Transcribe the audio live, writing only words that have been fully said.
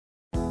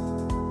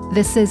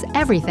This is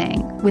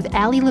Everything with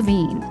Ali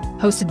Levine,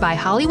 hosted by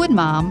Hollywood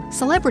mom,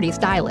 celebrity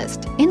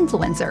stylist,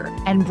 influencer,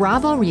 and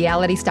Bravo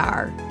reality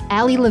star,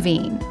 Ali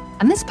Levine.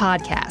 On this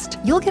podcast,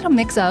 you'll get a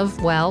mix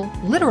of, well,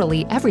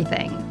 literally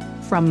everything.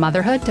 From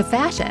motherhood to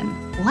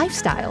fashion,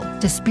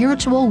 lifestyle to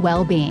spiritual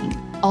well-being,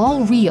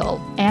 all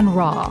real and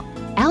raw.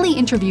 Ali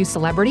interviews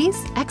celebrities,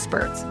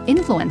 experts,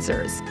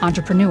 influencers,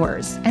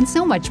 entrepreneurs, and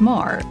so much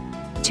more.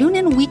 Tune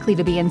in weekly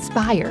to be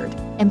inspired,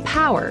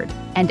 empowered,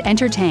 and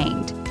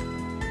entertained.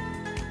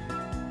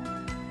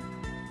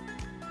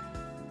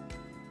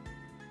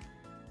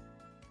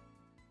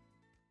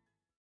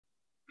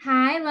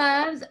 Hi,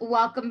 loves.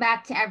 Welcome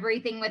back to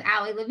Everything with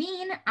Ali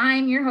Levine.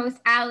 I'm your host,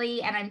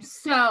 Ali, and I'm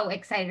so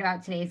excited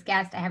about today's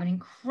guest. I have an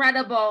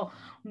incredible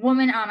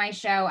woman on my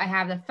show. I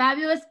have the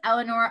fabulous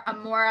Eleanor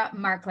Amora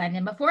Markland.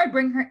 And before I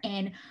bring her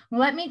in,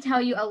 let me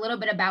tell you a little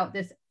bit about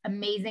this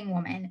amazing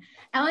woman.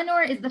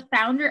 Eleanor is the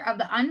founder of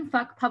the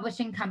Unfuck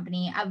Publishing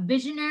Company, a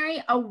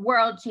visionary, a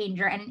world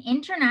changer, and an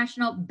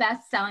international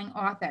best-selling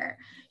author.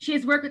 She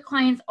has worked with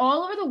clients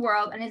all over the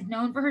world and is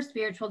known for her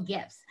spiritual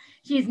gifts.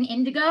 She is an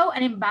indigo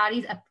and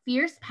embodies a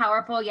fierce,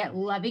 powerful, yet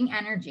loving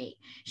energy.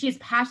 She is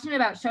passionate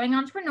about showing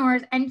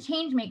entrepreneurs and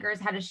change makers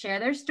how to share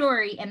their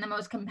story in the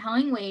most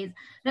compelling ways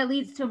that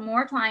leads to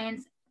more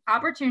clients,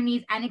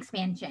 opportunities, and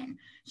expansion.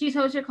 She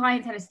shows her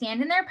clients how to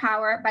stand in their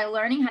power by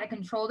learning how to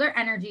control their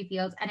energy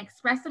fields and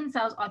express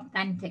themselves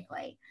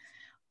authentically.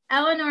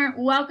 Eleanor,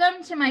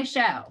 welcome to my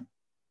show.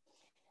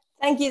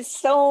 Thank you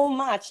so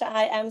much.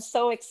 I am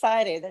so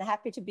excited and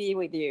happy to be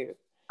with you.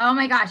 Oh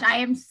my gosh, I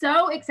am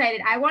so excited.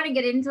 I want to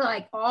get into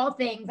like all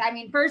things. I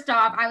mean, first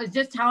off, I was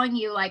just telling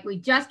you, like, we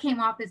just came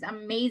off this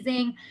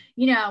amazing,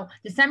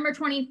 December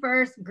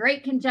 21st,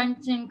 great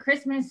conjunction,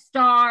 Christmas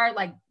star,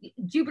 like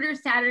Jupiter,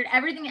 Saturn,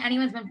 everything that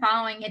anyone's been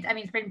following.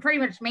 It's been pretty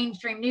much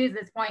mainstream news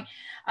at this point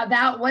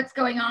about what's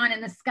going on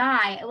in the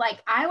sky.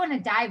 Like, I want to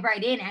dive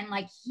right in and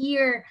like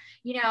hear,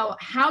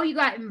 how you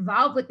got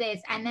involved with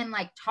this and then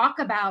like talk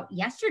about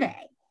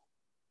yesterday.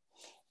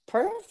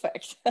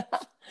 Perfect.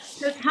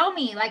 So tell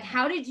me, like,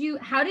 how did you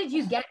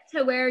get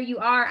to where you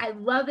are? I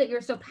love that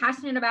you're so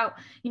passionate about,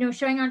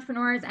 showing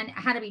entrepreneurs and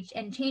how to be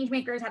and change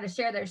makers, how to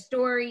share their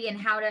story and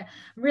how to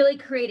really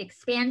create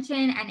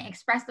expansion and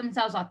express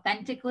themselves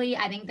authentically.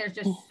 I think there's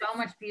just so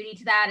much beauty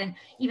to that. And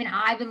even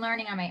I've been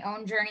learning on my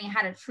own journey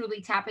how to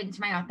truly tap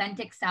into my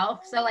authentic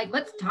self. So like,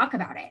 let's talk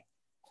about it.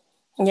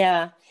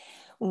 Yeah.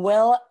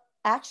 Well,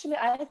 actually,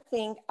 I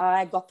think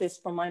I got this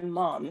from my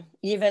mom,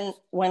 even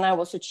when I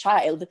was a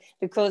child,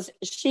 because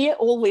she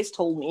always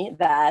told me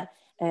that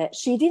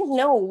she didn't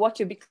know what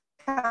to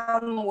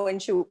become when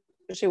she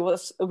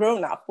was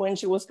grown up, when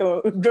she was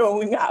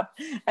growing up.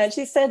 And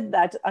she said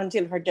that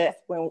until her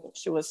death when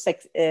she was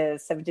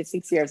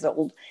 76 years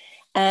old.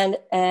 And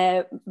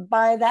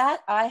by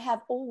that, I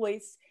have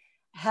always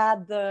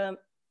had the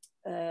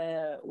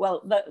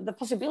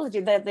possibility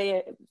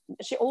that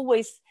she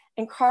always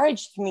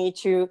encouraged me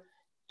to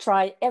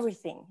try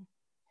everything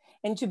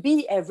and to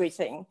be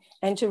everything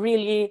and to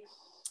really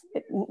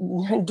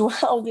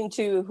dwell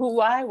into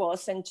who I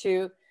was and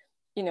to,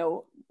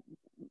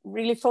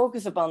 really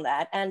focus upon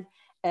that. And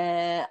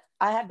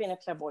I have been a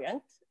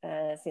clairvoyant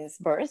since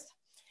birth.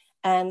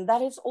 And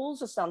that is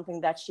also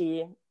something that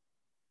it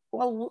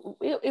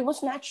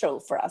was natural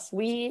for us.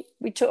 We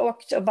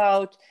talked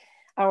about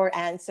our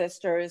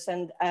ancestors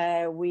and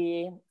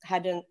we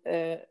had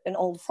an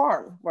old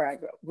farm where I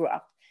grew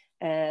up.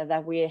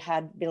 That we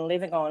had been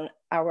living on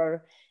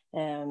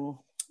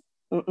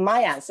my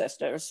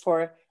ancestors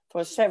for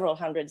several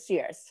hundred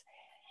years.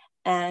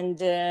 And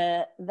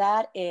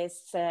that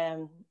is,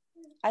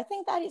 I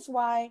think that is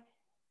why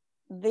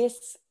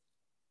this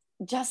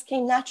just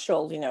came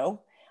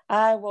natural,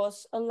 I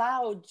was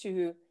allowed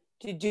to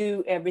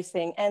do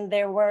everything and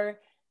there were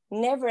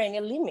never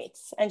any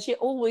limits. And she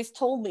always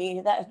told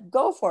me that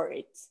go for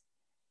it.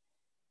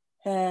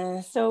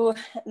 So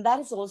that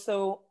is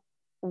also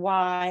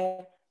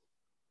why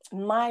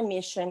my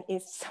mission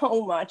is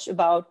so much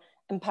about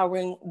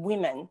empowering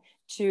women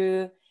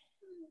to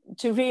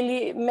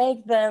really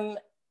make them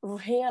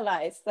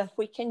realize that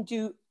we can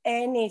do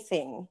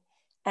anything.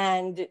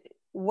 And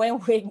when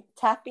we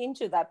tap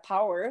into that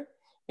power,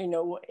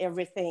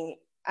 everything,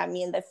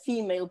 the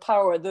female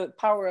power, the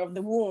power of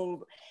the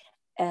womb,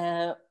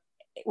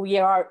 we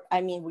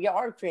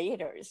are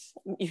creators.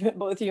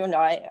 Both you and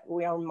I,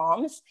 we are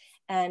moms,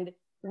 and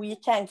we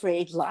can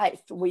create life.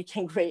 We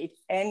can create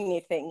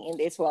anything in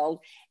this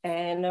world,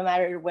 and no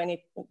matter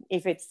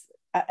if it's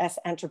as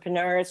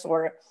entrepreneurs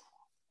or,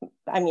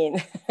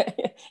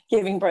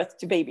 giving birth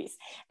to babies,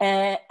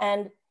 and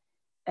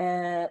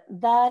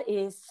that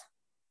is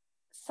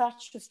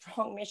such a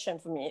strong mission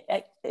for me,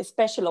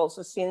 especially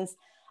also since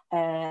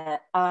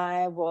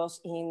I was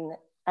in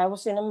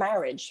a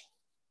marriage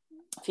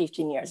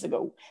 15 years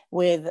ago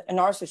with a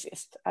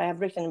narcissist. I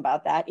have written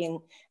about that in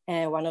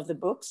one of the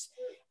books.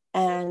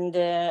 And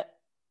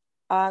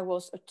I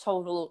was a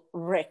total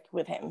wreck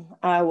with him.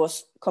 I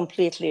was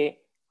completely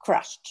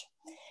crushed.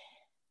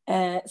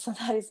 So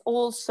that is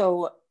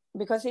also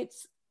because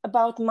it's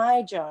about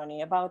my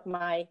journey, about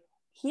my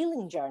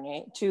healing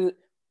journey to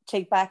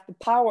take back the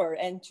power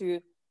and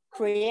to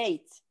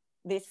create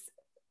this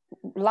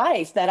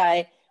life that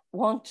I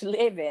want to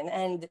live in,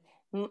 and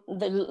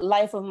the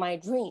life of my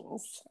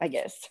dreams, I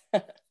guess.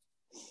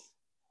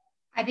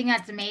 I think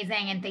that's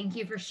amazing. And thank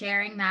you for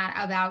sharing that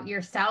about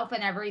yourself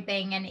and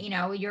everything, and,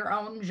 your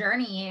own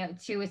journey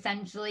to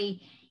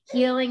essentially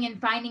healing and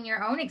finding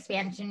your own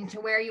expansion to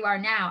where you are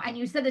now. And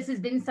you said this has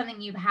been something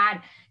you've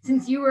had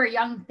since you were a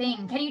young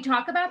thing. Can you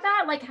talk about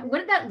that? Like, what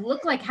did that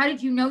look like? How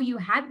did you know you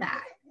had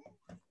that?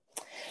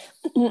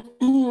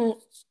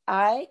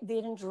 I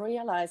didn't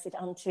realize it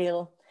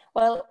until,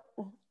 well,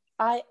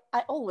 I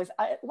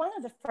one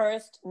of the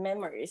first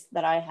memories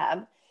that I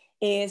have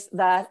is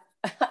that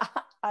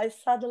I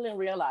suddenly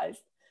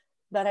realized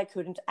that I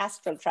couldn't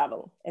astral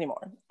travel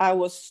anymore. I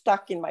was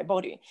stuck in my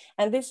body.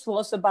 And this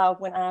was about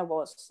when I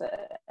was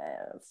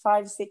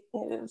 5,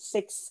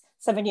 6,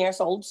 7 years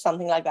old,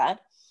 something like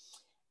that.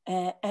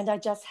 And I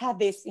just had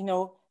this,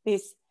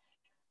 this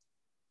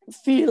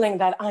feeling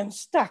that I'm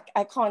stuck.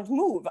 I can't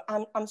move.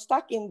 I'm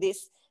stuck in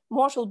this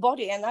mortal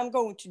body, and I'm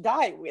going to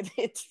die with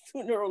it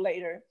sooner or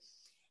later.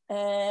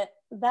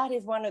 That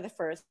is one of the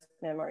first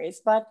memories.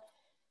 But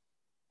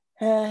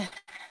and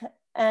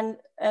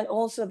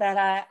also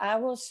that I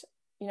was,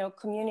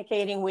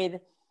 communicating with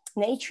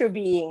nature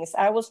beings.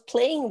 I was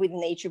playing with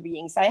nature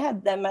beings. I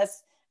had them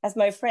as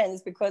my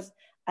friends, because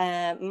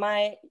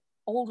my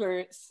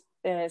older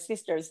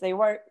sisters, they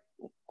were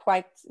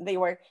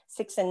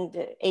 6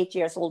 and 8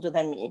 years older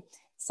than me.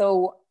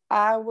 So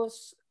I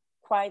was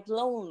quite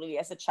lonely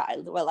as a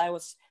child. Well,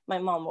 my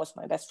mom was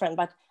my best friend,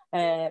 but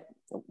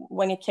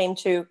when it came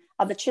to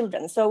other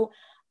children. So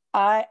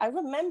I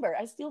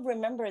still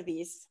remember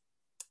these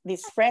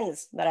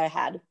friends that I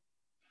had.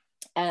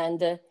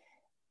 And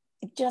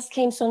it just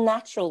came so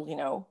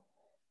natural,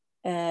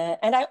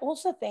 and I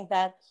also think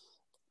that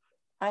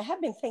I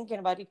have been thinking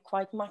about it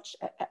quite much,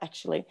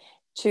 actually,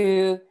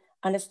 to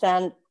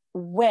understand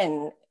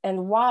when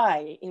and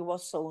why it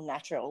was so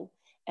natural.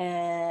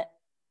 And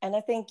I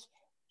think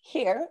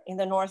here in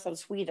the north of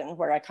Sweden,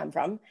 where I come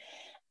from,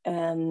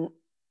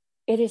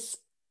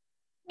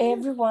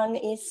 everyone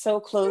is so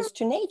close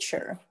to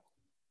nature.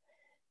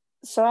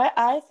 So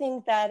I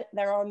think that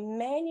there are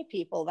many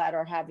people that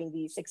are having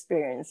these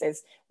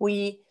experiences.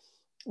 We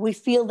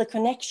feel the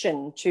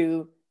connection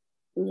to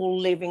all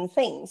living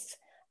things.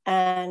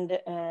 And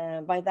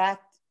by that,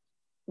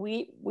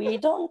 we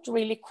don't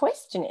really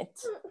question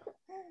it.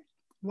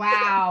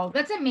 Wow.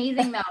 That's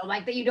amazing though.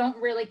 Like that you don't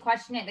really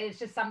question it. It's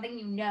just something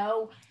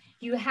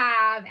you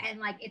have, and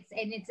like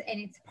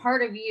it's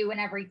part of you and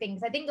everything.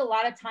 So I think a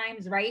lot of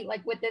times, right,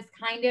 like with this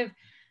kind of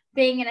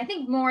thing, and I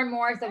think more and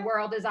more as the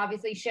world is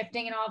obviously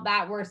shifting and all of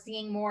that, we're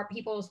seeing more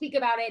people speak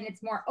about it, and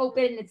it's more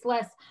open, it's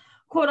less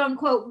quote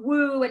unquote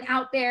woo and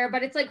out there.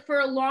 But it's like for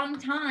a long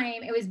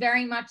time, it was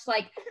very much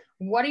like,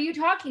 what are you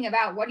talking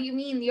about? What do you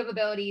mean you have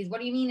abilities? What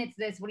do you mean it's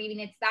this? What do you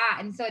mean it's that?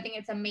 And so I think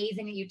it's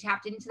amazing that you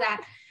tapped into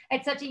that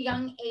at such a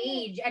young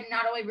age, and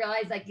not only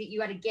realized like that you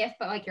had a gift,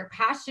 but like your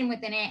passion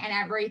within it and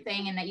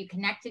everything, and that you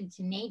connected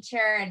to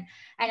nature and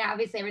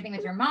obviously everything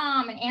with your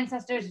mom and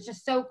ancestors. It's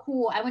just so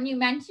cool. And when you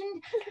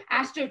mentioned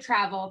astro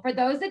travel, for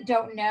those that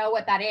don't know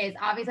what that is,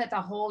 obviously that's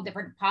a whole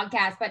different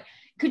podcast, but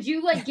could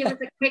you like give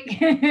us a quick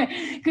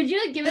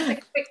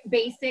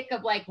basic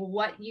of like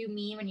what you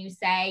mean when you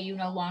say you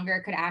no longer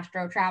could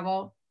astro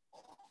travel?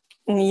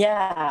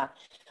 Yeah.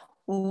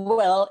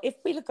 Well, if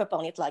we look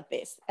upon it like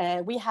this,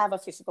 we have a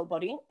physical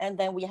body, and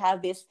then we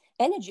have this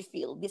energy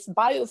field, this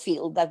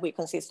biofield that we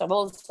consist of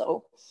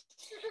also.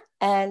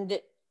 And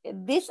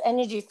this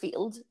energy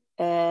field,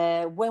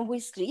 when we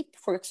sleep,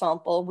 for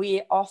example,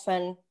 we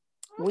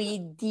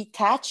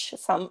detach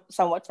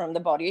somewhat from the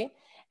body.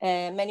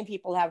 Many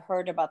people have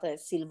heard about the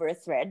silver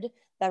thread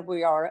that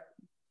we are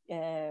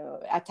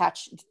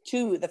attached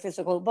to the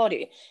physical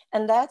body.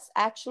 And that's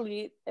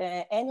actually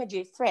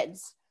energy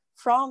threads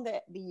from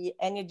the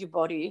energy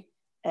body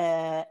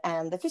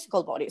and the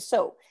physical body.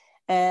 So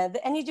the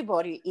energy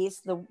body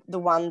is the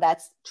one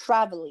that's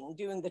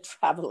doing the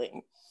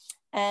traveling.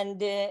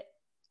 And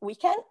we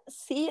can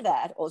see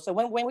that also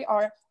when we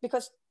are,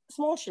 because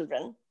small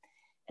children,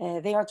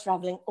 they are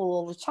traveling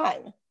all the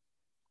time.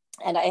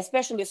 And I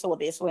especially saw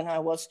this when I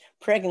was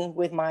pregnant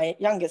with my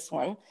youngest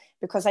one,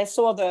 because I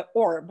saw the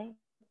orb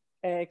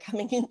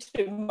coming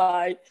into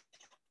my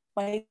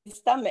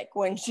stomach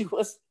when she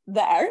was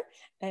there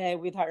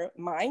with her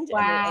mind. Wow.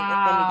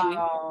 And energy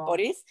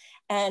bodies.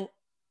 And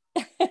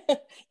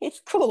it's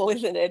cool,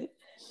 isn't it?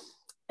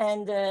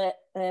 And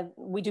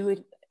we do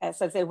it,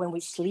 as I said, when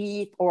we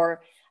sleep,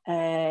 or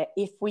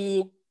if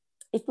we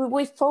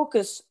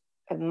focus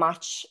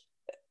much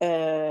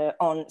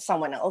on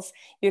someone else,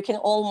 you can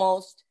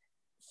almost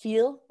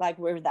feel like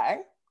we're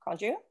there,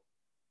 can't you?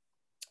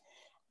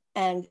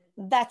 And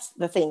that's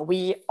the thing.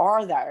 We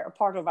are there. A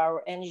part of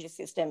our energy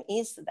system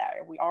is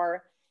there. We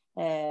are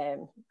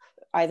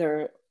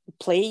either a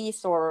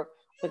place or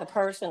with a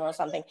person or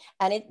something.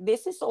 And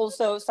this is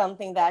also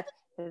something that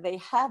they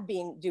have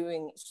been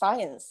doing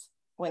science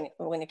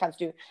when it comes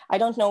to, I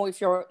don't know if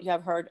you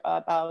have heard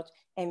about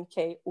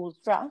MK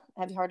Ultra.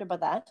 Have you heard about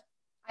that?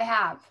 I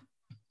have.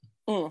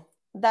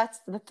 That's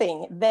the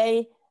thing.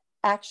 They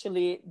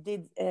actually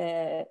did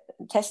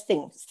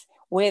testings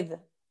with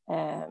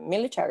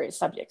military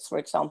subjects, for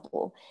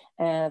example,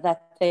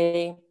 that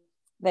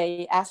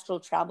they astral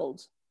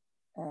traveled.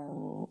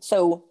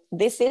 So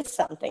this is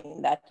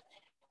something that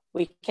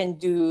we can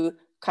do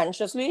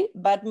consciously,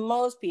 but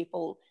most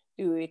people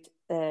do it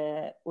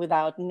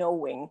without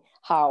knowing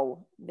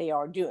how they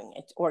are doing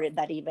it, or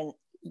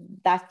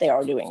that they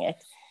are doing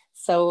it.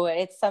 So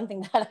it's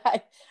something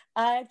that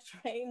I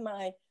train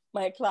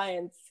my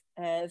clients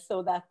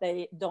so that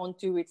they don't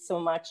do it so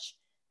much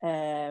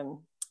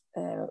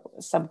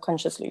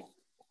subconsciously.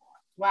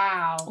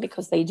 Wow.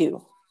 Because they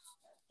do.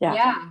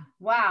 Yeah.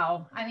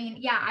 Wow. I mean,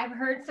 yeah, I've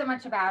heard so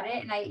much about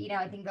it. And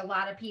I think a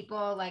lot of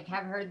people like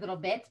have heard little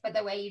bits, but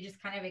the way you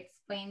just kind of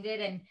explained it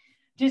and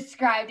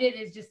described it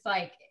is just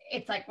like,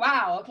 it's like,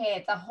 wow,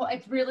 okay.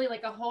 It's really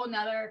like a whole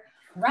nother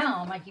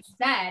realm, like you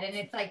said. And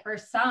it's like, for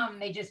some,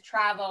 they just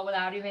travel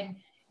without even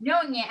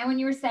knowing it. And when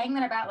you were saying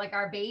that about like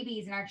our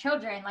babies and our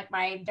children, like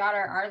my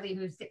daughter, Arlie,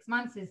 who's 6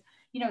 months, is,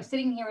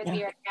 sitting here with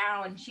me right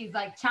now, and she's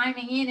like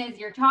chiming in as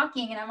you're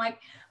talking. And I'm like,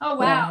 oh,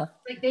 wow.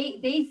 Like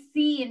they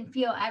see and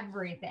feel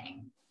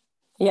everything.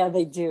 Yeah,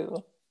 they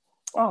do.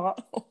 Oh,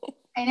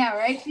 I know,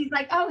 right? She's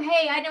like, oh,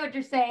 hey, I know what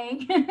you're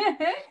saying.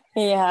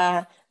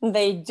 Yeah,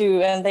 they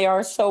do. And they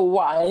are so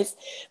wise.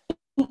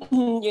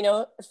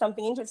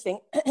 Something interesting.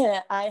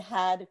 I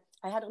had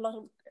a lot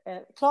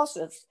of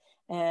classes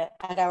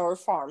at our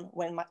farm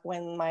when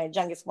my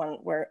youngest one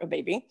were a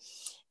baby.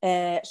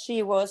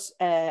 She was,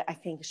 I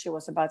think she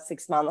was about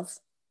 6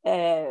 months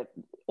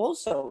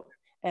also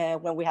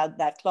when we had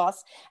that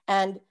class.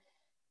 And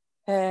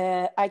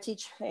I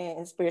teach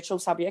in spiritual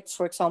subjects,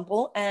 for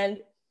example.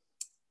 And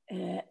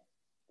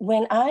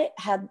when I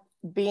had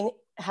been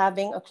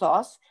having a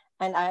class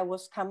and I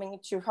was coming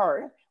to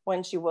her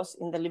when she was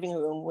in the living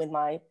room with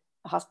my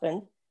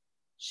husband,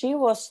 she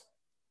was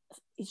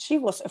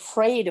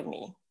afraid of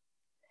me.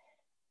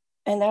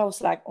 And I was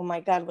like, oh my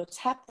God, what's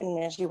happening?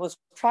 And she was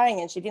crying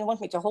and she didn't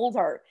want me to hold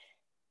her.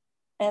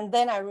 And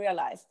then I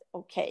realized,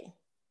 okay,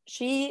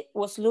 she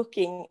was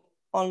looking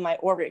on my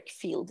auric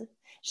field.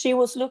 She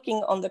was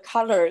looking on the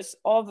colors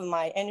of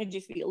my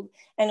energy field.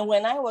 And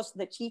when I was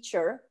the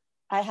teacher,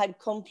 I had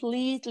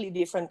completely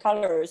different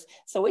colors.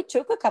 So it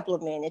took a couple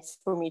of minutes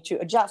for me to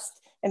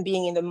adjust and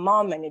being in the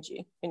mom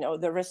energy,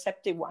 the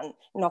receptive one,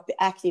 not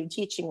the active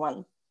teaching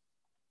one.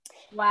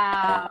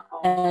 Wow.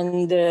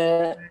 And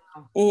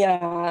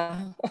yeah,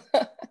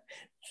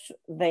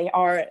 they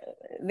are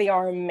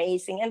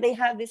amazing, and they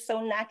have this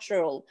so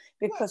natural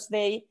because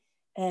they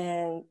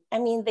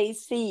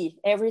see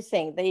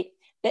everything. They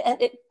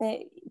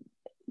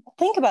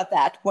think about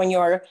that when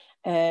you're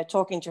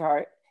talking to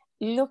her.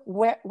 Look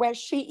where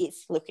she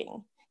is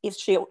looking. Is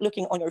she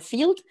looking on your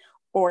field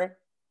or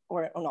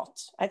not?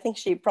 I think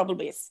she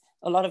probably is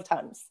a lot of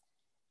times,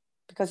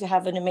 because you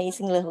have an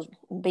amazing little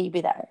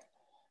baby there.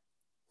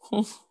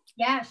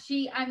 Yeah,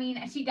 she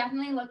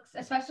definitely looks,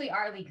 especially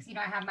Arlie, because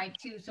I have my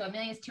two, so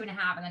Amelia's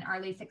 2.5 and then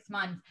Arlie 6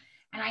 months.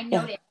 And I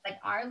noticed like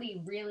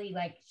Arlie really,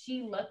 like,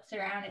 she looks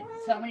around in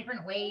so many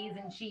different ways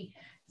and she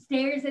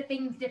stares at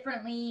things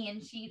differently,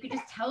 and you could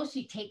just tell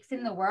she takes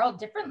in the world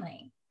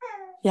differently.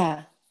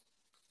 Yeah.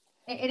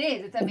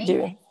 It's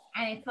amazing.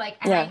 And it's like,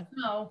 and I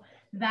know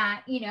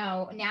that,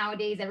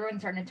 nowadays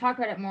everyone's starting to talk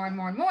about it more and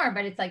more and more,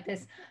 but it's like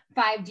this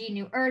 5G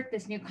new earth,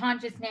 this new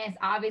consciousness,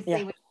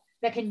 obviously with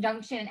the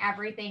conjunction and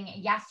everything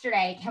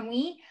yesterday. Can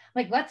we,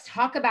 let's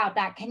talk about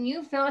that. Can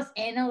you fill us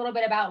in a little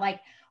bit about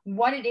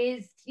what it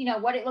is,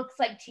 what it looks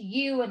like to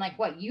you, and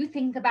what you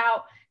think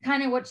about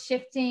kind of what's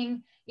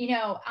shifting,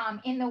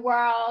 in the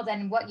world,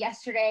 and what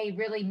yesterday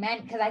really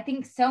meant? Because I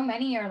think so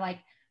many are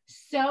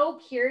so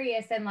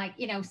curious and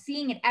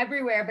seeing it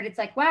everywhere, but it's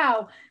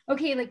wow,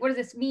 okay, what does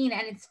this mean?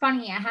 And it's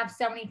funny, I have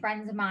so many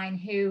friends of mine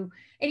who,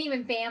 and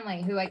even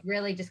family, who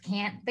really just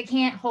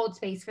can't hold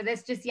space for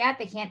this just yet.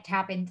 They can't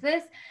tap into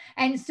this.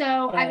 And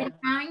so I've been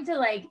trying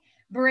to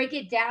break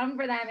it down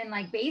for them in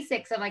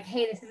basics of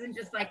hey, this isn't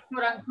just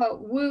quote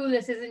unquote woo,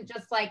 this isn't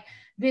just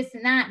this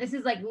and that. This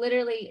is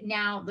literally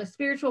now the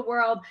spiritual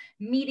world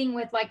meeting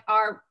with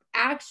our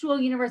actual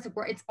universe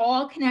where it's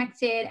all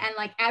connected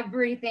and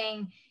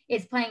everything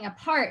is playing a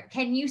part.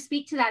 Can you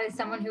speak to that as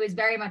someone who is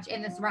very much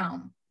in this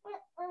realm?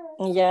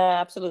 Yeah,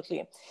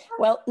 absolutely.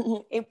 Well,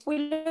 if we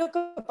look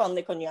upon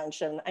the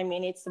conjunction,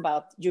 it's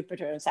about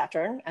Jupiter and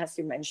Saturn, as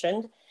you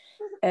mentioned,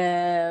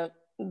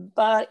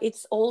 but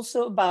it's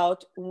also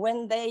about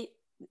when they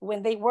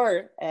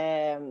were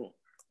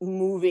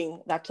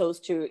moving that close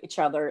to each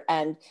other,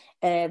 and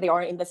they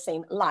are in the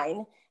same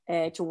line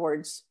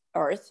towards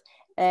Earth.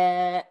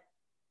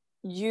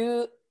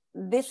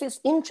 This is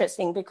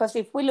interesting because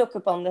if we look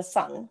upon the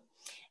sun,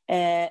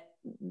 it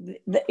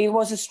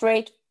was a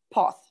straight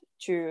path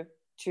to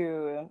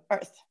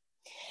Earth,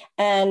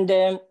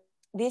 and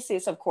this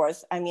is, of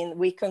course,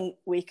 we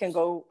can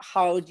go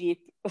how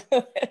deep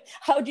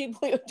how deep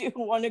do you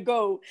want to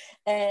go,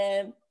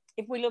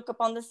 if we look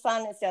upon the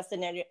sun as just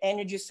an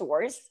energy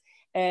source,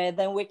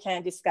 then we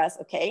can discuss,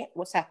 okay,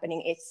 what's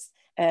happening is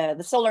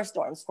the solar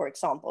storms, for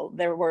example.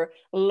 There were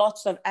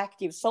lots of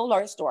active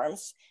solar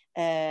storms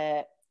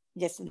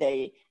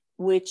yesterday,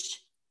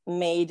 which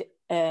made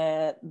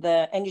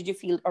the energy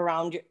field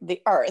around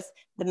the Earth,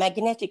 the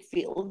magnetic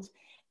field,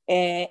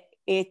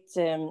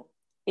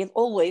 it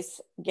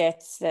always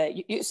gets,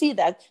 you see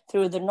that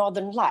through the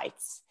northern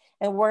lights.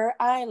 And where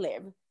I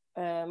live,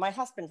 my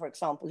husband, for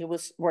example, he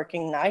was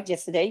working night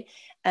yesterday.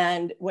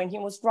 And when he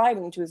was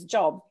driving to his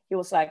job, he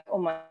was like, oh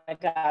my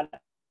God,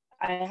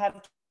 I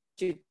have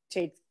to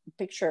take a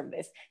picture of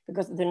this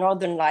because the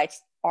northern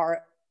lights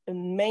are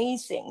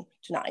amazing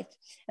tonight.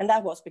 And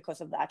that was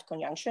because of that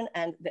conjunction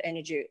and the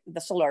energy,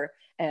 the solar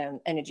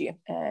energy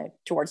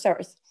towards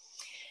Earth.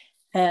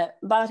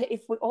 But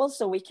if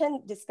we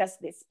can discuss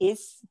this,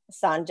 is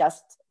sun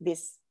just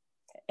this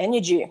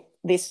energy,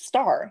 this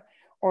star,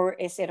 or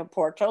is it a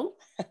portal?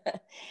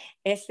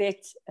 Is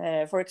it,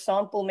 for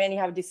example, many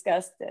have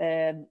discussed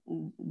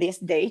this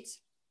date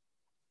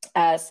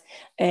as,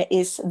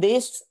 is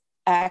this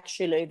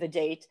actually the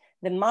date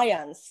the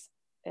Mayans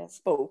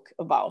spoke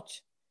about?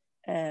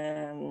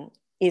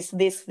 Is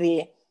this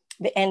the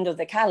end of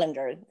the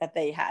calendar that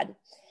they had?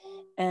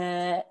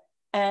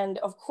 And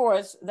of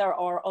course, there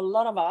are a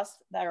lot of us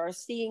that are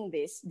seeing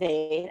this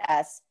day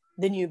as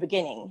the new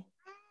beginning,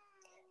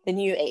 the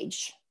new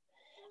age.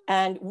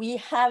 And we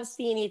have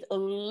seen it a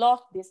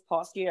lot this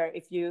past year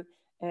if you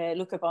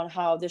look upon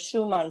how the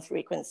Schumann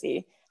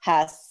frequency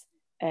has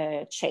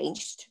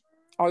changed.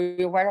 Are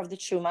you aware of the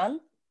Schumann?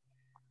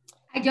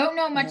 I don't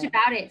know much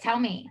about it. Tell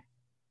me.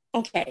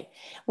 Okay.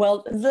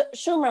 Well, the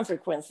Schumann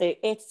frequency,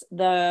 it's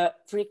the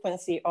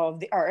frequency of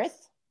the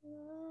Earth.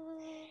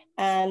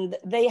 And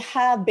they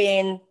have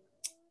been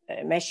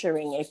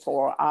measuring it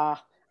for,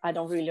 I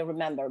don't really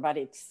remember, but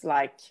it's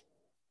like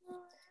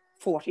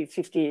 40,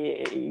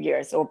 50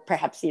 years or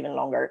perhaps even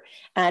longer.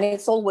 And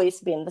it's always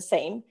been the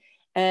same.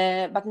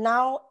 But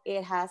now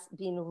it has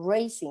been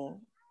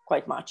raising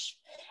quite much.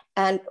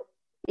 And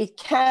it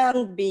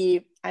can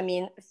be,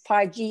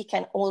 5G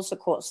can also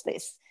cause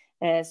this.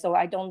 So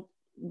I don't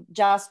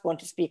just want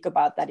to speak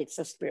about that it's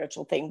a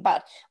spiritual thing.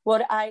 But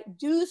what I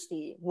do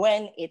see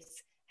when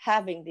it's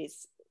having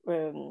this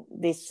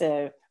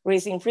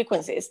raising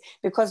frequencies,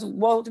 because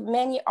what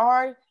many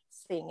are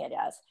seeing it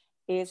as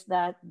is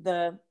that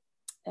the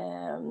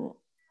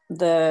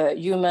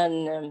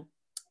human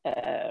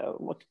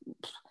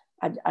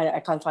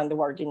I can't find the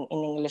word in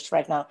English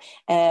right now,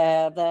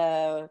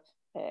 the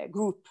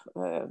group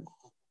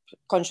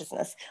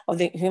consciousness of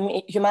the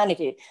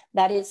humanity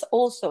that is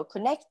also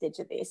connected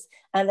to this,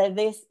 and that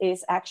this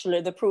is actually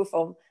the proof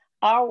of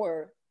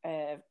our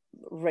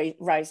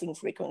rising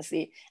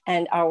frequency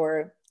and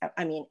our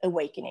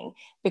awakening.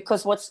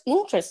 Because what's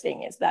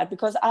interesting is that,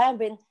 because I have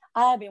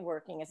been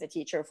working as a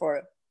teacher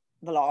for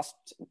the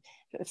last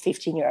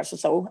 15 years or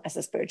so as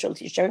a spiritual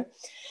teacher,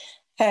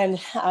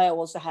 and I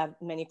also have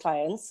many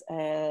clients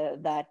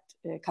that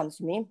come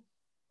to me,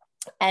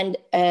 and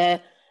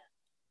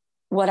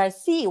what I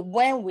see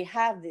when we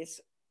have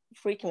this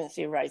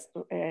frequency rise,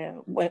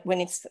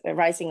 when it's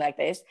rising like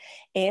this,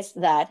 is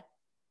that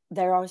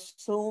there are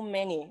so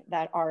many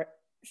that are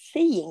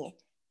seeing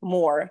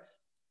more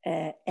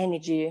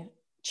energy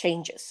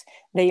changes.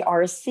 They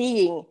are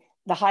seeing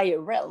the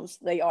higher realms.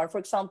 They are, for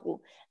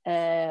example,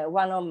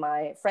 one of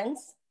my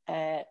friends,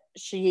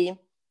 she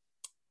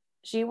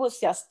was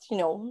just,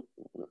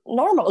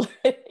 normal,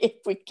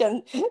 if we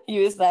can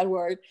use that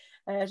word.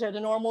 She had a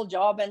normal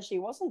job and she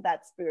wasn't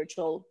that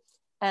spiritual.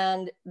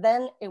 And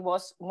then it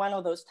was one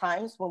of those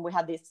times when we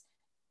had this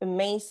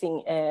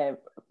amazing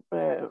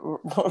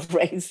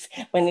race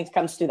when it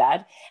comes to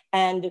that.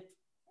 And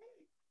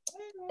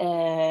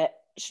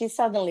she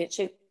suddenly,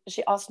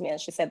 she asked me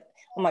and she said,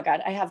 oh my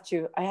God, I have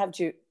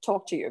to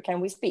talk to you. Can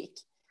we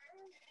speak?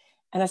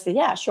 And I said,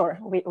 yeah, sure.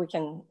 We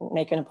can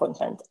make an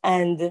appointment.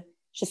 And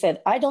she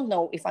said, I don't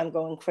know if I'm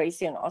going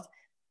crazy or not,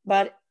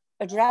 but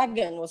a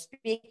dragon was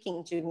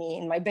speaking to me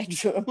in my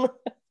bedroom.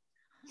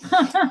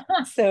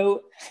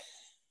 So,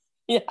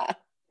 yeah.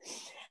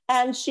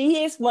 And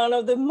she is one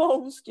of the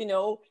most,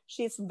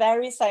 she's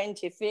very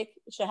scientific.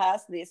 She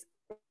has this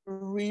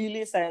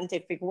really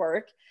scientific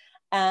work.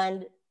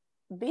 And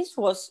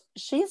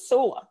she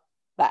saw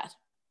that.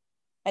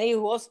 And he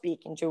was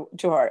speaking to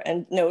her.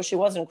 And no, she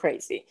wasn't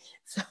crazy.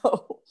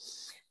 So,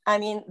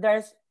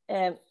 there's,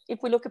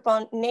 if we look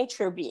upon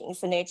nature beings,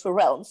 the nature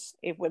realms,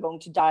 if we're going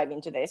to dive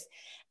into this,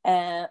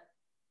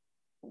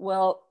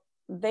 well,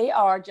 they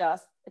are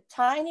just a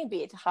tiny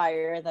bit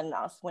higher than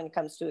us when it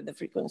comes to the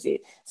frequency.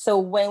 So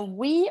when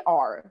we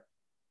are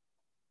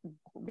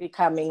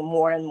becoming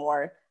more and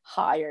more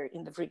higher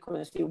in the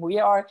frequency,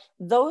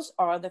 those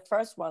are the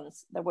first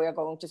ones that we are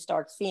going to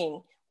start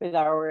seeing with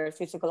our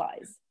physical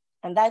eyes.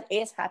 And that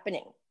is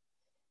happening.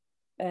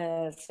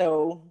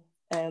 So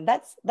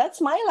that's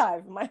my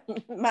life, my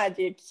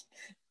magic.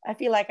 I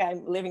feel like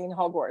I'm living in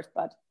Hogwarts,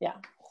 but yeah.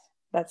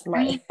 That's my.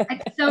 I mean,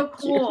 it's so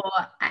cool.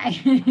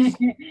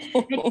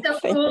 It's so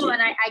cool. You.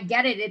 And I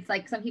get it. It's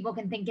like some people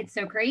can think it's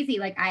so crazy.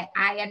 Like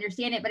I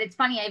understand it, but it's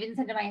funny. I even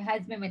said to my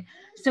husband with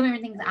so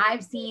many things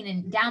I've seen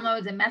and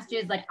downloads and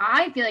messages, like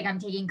I feel like I'm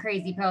taking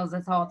crazy pills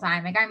this whole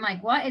time. Like I'm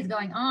like, what is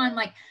going on?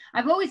 Like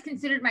I've always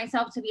considered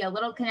myself to be a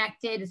little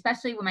connected,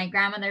 especially when my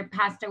grandmother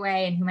passed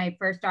away and who my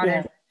first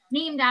daughter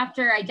named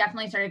after. I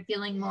definitely started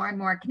feeling more and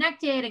more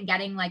connected and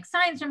getting like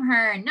signs from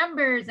her and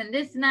numbers and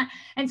this and that.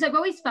 And so I've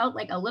always felt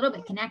like a little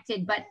bit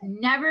connected, but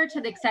never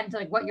to the extent to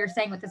like what you're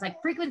saying with this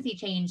like frequency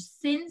change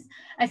since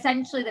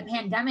essentially the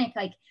pandemic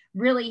like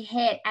really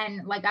hit.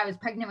 And like I was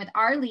pregnant with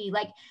Arlie,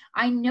 like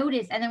I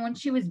noticed. And then when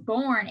she was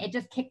born, it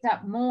just kicked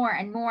up more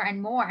and more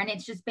and more. And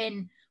it's just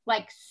been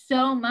like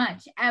so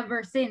much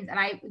ever since. And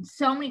I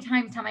so many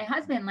times tell my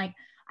husband, like,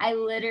 I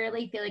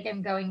literally feel like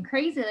I'm going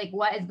crazy. Like,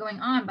 what is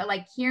going on? But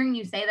like hearing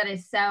you say that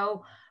is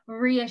so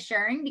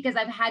reassuring because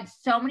I've had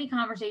so many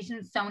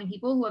conversations with so many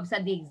people who have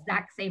said the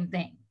exact same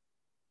thing.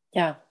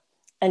 Yeah.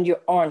 And you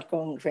aren't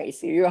going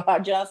crazy. You are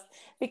just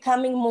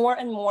becoming more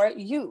and more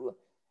you.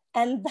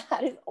 And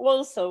that is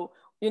also,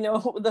 you know,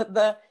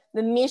 the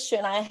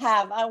mission I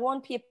have. I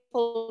want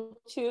people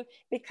to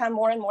become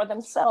more and more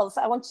themselves.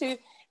 I want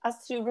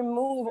us to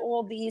remove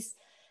all these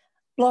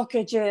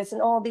blockages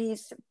and all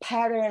these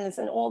patterns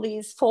and all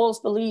these false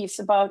beliefs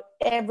about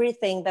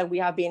everything that we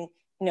have been,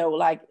 you know,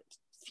 like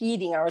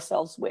feeding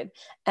ourselves with.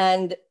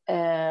 And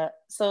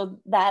so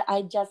that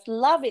I just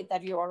love it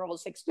that you are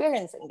also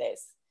experiencing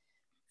this.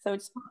 So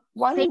it's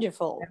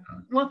wonderful.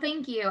 Well,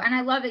 thank you. And I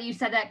love that you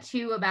said that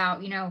too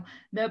about, you know,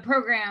 the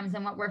programs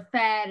and what we're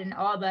fed and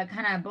all the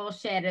kind of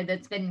bullshit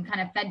that's been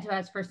kind of fed to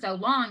us for so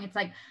long. It's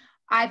like,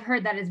 I've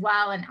heard that as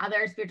well. And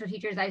other spiritual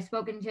teachers I've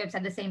spoken to have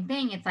said the same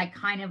thing. It's like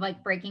kind of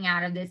like breaking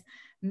out of this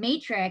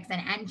matrix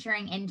and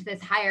entering into this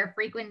higher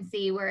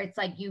frequency where it's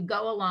like you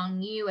go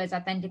along you as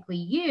authentically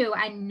you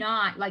and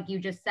not like you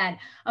just said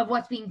of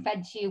what's being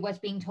fed to you, what's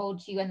being told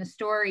to you and the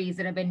stories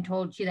that have been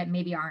told to you that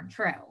maybe aren't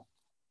true.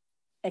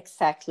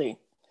 Exactly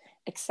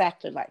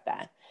like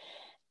that.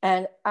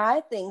 And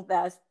I think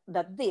that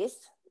this,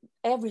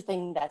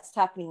 everything that's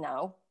happening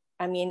now,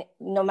 I mean,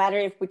 no matter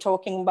if we're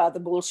talking about the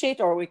bullshit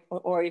or if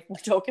we're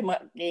talking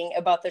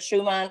about the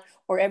Schumann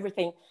or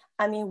everything,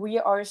 I mean, we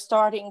are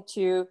starting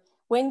to,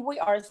 when we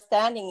are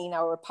standing in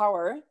our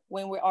power,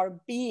 when we are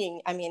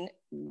being, I mean,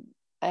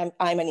 I'm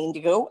an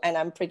indigo and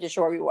I'm pretty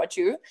sure you are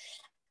too.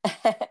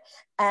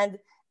 And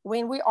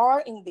when we are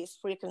in this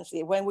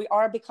frequency, when we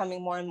are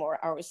becoming more and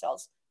more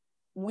ourselves,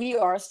 we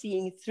are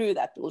seeing through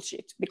that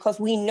bullshit because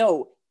we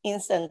know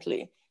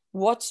instantly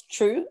what's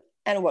true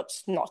and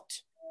what's not.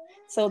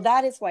 So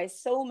that is why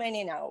so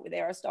many now,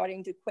 they are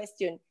starting to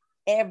question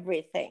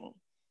everything.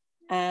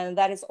 And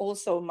that is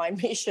also my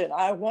mission.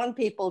 I want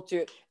people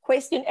to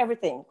question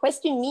everything,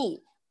 question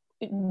me,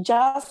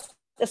 just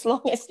as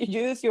long as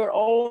you use your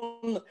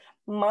own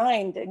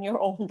mind and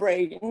your own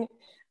brain.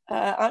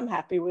 I'm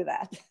happy with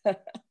that.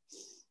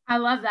 I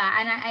love that.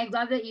 And I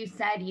love that you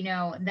said, you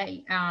know, that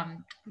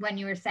when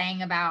you were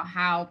saying about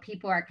how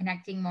people are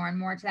connecting more and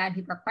more to that,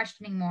 people are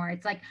questioning more.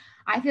 It's like,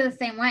 I feel the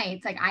same way.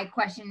 It's like, I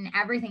question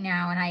everything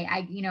now. And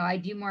I, you know, I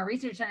do more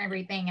research on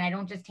everything and I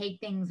don't just take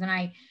things when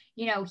I,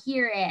 you know,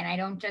 hear it. And I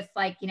don't just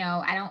like, you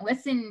know, I don't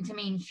listen to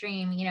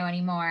mainstream, you know,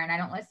 anymore. And I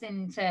don't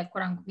listen to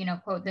quote unquote, you know,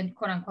 the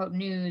quote unquote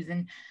news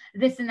and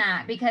this and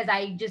that, because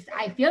I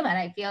feel that.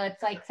 I feel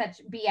it's like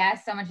such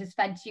BS. So much is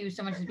fed to you.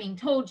 So much is being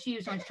told to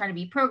you. So much trying to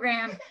be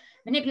programmed,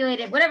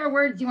 manipulated, whatever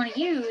words you want to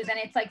use. And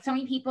it's like so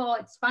many people,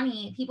 it's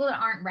funny, people that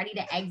aren't ready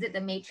to exit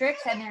the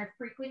matrix and their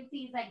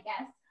frequencies, I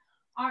guess,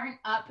 aren't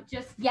up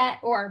just yet,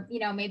 or, you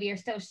know, maybe you're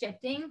still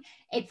shifting.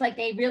 It's like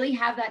they really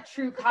have that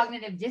true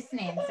cognitive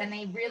dissonance and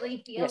they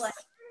really feel like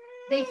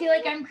they feel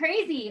like I'm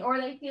crazy, or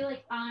they feel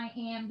like I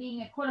am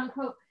being a quote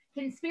unquote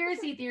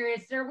conspiracy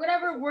theorist or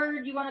whatever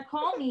word you want to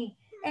call me.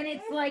 And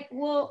it's like,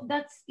 well,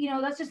 that's, you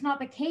know, that's just not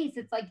the case.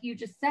 It's like you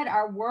just said,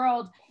 our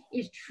world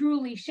is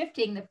truly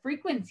shifting. The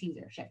frequencies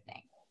are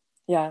shifting.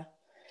 Yeah.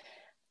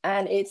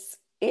 And it's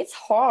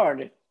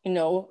hard, you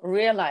know,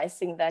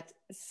 realizing that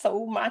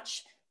so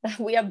much that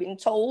we have been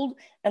told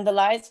and the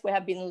lies we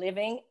have been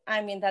living.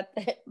 I mean,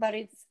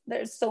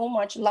 there's so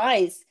much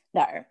lies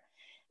there.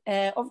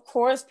 Of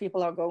course,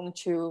 people are going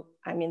to,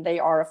 I mean, they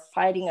are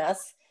fighting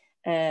us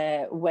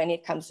when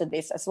it comes to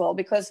this as well,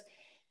 because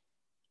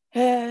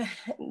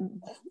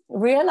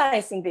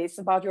realizing this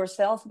about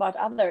yourself, about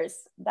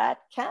others, that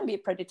can be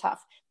pretty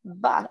tough.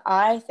 But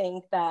I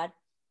think that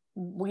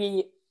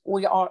we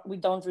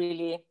don't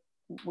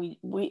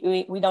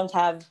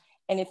have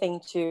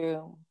anything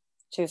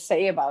to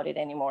say about it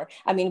anymore.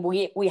 I mean,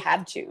 we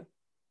have to.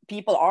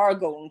 People are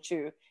going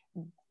to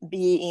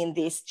be in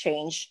this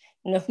change,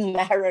 no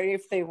matter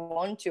if they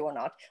want to or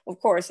not. Of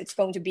course, it's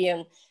going to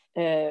be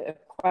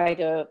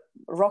quite a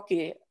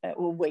rocky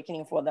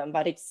awakening for them,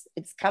 but it's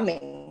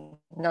coming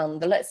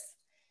nonetheless.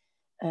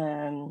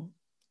 And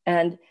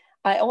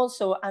I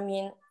also, I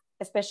mean,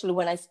 especially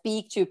when I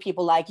speak to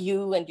people like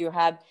you and you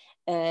have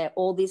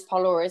all these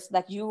followers,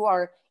 that you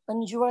are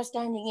and you are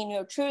standing in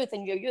your truth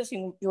and you're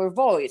using your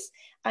voice.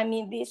 I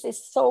mean, this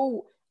is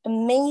so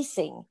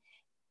amazing.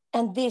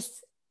 And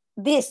this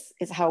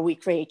is how we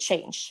create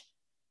change.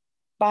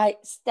 By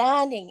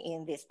standing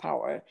in this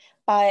power,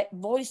 by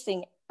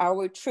voicing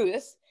our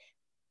truth.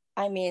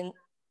 I mean,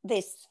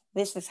 this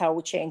is how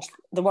we change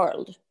the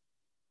world.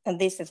 And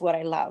this is what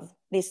I love.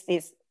 This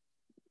is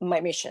my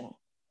mission.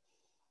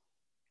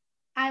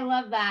 I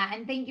love that.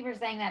 And thank you for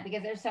saying that,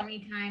 because there's so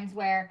many times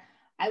where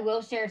I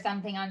will share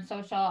something on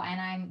social and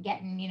I'm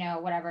getting, you know,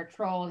 whatever,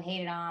 trolled,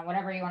 hated on,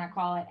 whatever you want to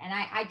call it. And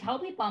I tell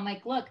people, I'm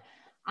like, look,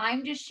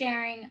 I'm just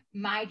sharing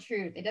my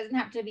truth. It doesn't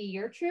have to be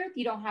your truth.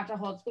 You don't have to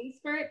hold space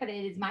for it, but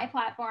it is my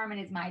platform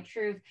and it's my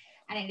truth.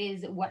 And it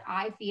is what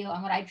I feel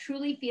and what I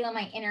truly feel in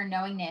my inner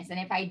knowingness. And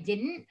if I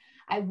didn't,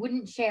 I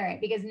wouldn't share it,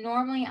 because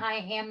normally I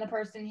am the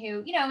person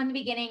who, you know, in the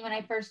beginning, when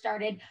I first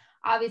started,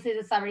 obviously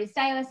the celebrity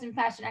stylist and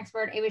fashion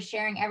expert, it was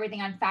sharing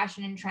everything on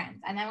fashion and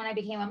trends. And then when I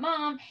became a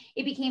mom,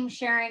 it became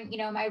sharing, you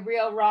know, my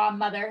real raw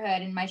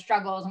motherhood and my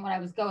struggles and what I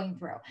was going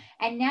through.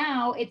 And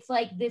now it's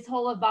like this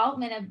whole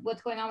evolvement of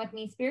what's going on with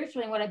me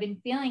spiritually and what I've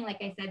been feeling, like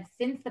I said,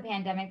 since the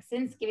pandemic,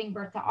 since giving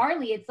birth to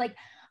Arlie. It's like,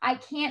 I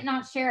can't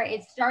not share it.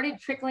 It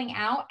started trickling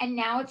out and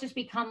now it's just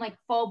become like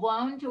full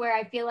blown to where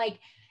I feel like,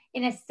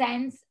 in a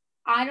sense,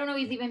 I don't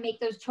always even make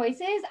those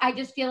choices. I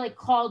just feel like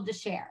called to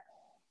share.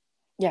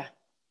 Yeah.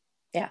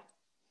 Yeah.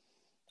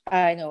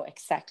 I know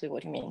exactly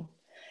what you mean.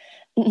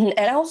 And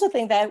I also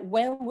think that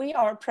when we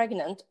are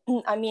pregnant,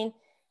 I mean,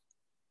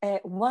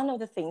 one of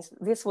the things,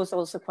 this was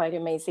also quite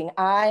amazing.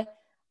 I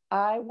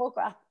woke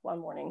up one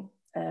morning,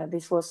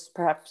 this was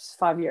perhaps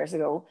 5 years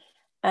ago,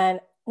 and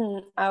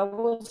I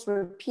was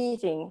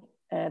repeating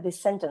this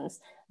sentence: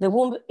 the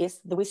womb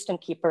is the wisdom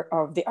keeper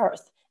of the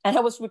earth. And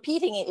I was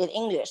repeating it in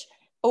English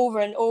over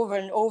and over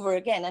and over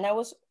again. And I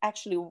was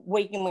actually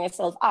waking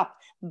myself up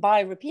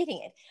by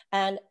repeating it.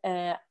 And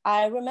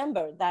I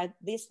remember that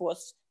this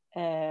was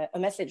a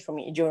message for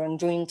me during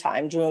dream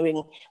time,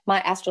 during my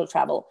astral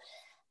travel.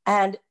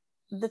 And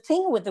the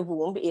thing with the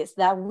womb is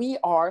that we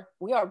are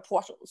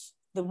portals.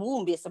 The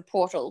womb is a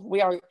portal.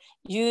 We are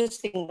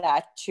using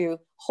that to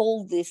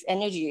hold this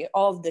energy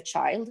of the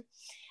child.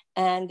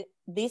 And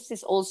this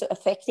is also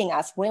affecting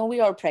us when we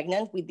are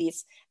pregnant with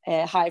these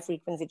high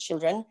frequency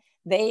children.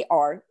 They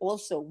are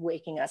also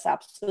waking us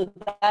up. So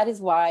that is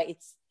why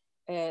it's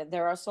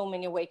there are so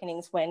many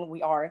awakenings when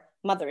we are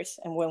mothers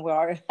and when we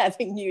are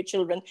having new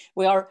children.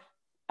 They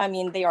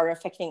are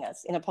affecting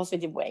us in a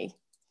positive way.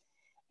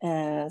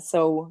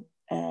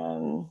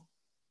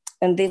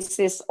 And this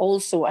is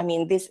also, I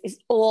mean, this is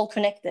all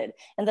connected.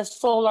 And the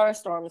solar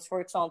storms,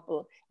 for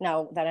example,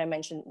 now that I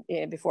mentioned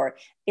before,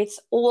 it's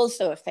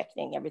also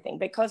affecting everything,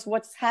 because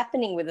what's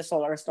happening with the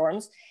solar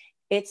storms,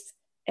 it's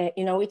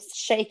it's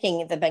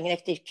shaking the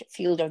magnetic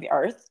field of the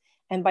earth.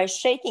 And by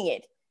shaking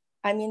it,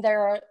 I mean,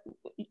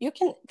 you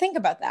can think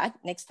about that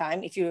next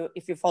time if you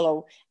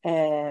follow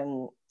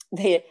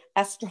the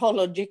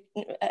astrology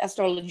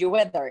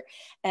weather.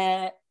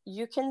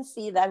 You can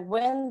see that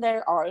when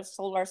there are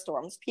solar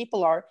storms,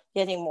 people are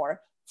getting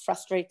more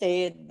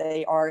frustrated.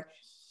 They are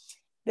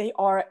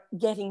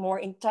getting more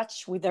in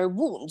touch with their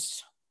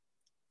wounds,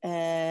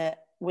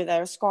 with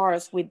their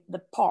scars, with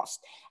the past.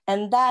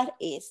 And that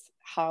is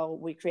how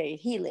we create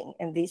healing.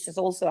 And this is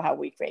also how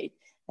we create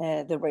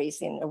the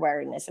raise in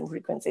awareness and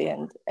frequency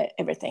and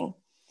everything.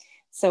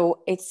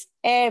 So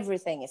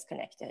everything is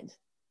connected.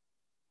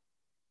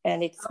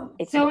 And it's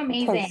so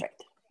amazing.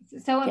 Perfect.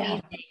 So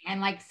amazing. Yeah.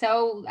 And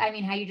I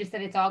mean, how you just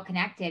said it's all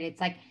connected. It's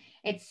like,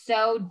 it's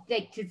so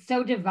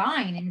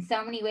divine in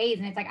so many ways.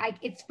 And it's like,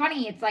 it's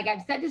funny. It's like,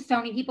 I've said to so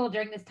many people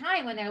during this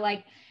time when they're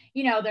like,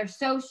 you know, they're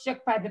so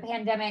shook by the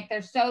pandemic.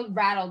 They're so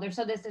rattled. They're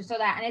so this, they're so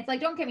that. And it's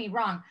like, don't get me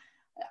wrong.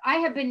 I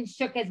have been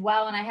shook as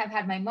well. And I have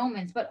had my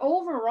moments, but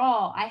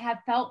overall I have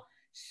felt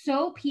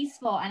so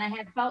peaceful and I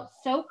have felt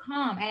so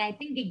calm. And I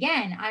think,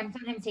 again, I'm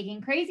sometimes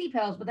taking crazy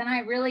pills, but then I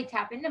really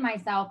tap into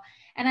myself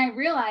and I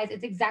realize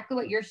it's exactly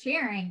what you're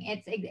sharing.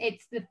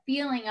 It's the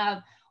feeling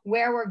of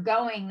where we're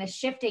going, the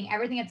shifting,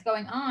 everything that's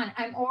going on.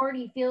 I'm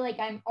already feel like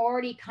I'm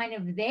already kind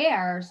of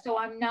there. So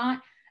I'm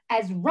not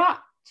as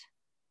rocked.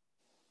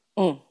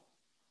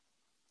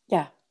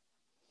 Yeah.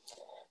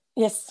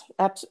 Yes,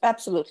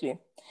 absolutely.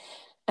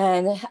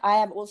 And I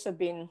have also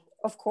been,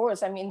 of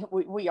course, I mean,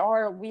 we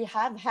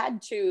have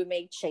had to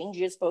make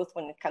changes, both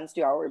when it comes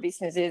to our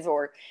businesses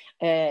or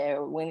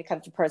when it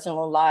comes to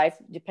personal life,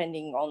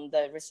 depending on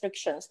the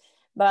restrictions.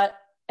 But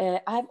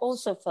I've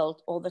also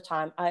felt all the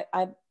time, I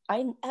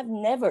have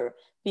never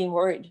been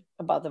worried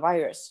about the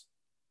virus,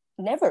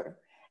 never.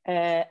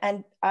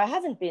 And I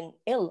haven't been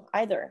ill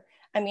either.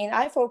 I mean,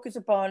 I focus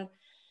upon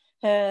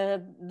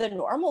the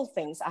normal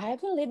things. I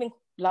have been living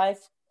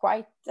life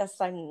quite as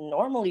I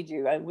normally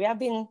do. We have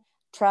been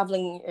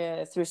traveling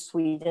through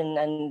Sweden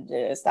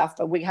and stuff,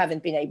 but we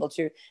haven't been able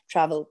to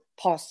travel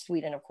past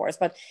Sweden, of course.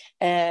 But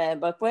we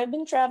have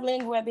been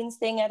traveling. We have been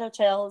staying at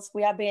hotels.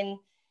 We have been,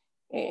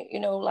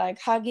 like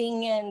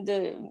hugging and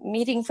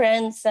meeting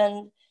friends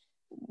and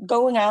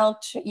going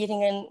out,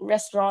 eating in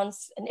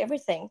restaurants and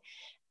everything.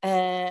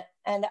 And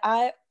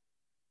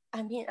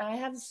I mean, I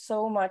have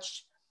so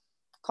much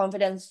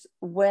confidence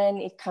when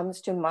it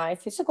comes to my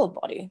physical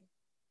body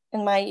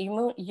and my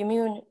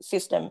immune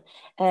system.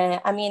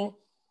 I mean,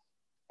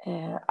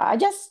 I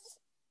just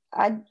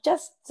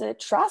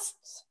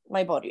trust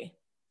my body.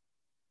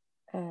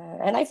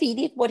 And I feed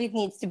it what it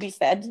needs to be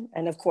fed.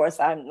 And of course,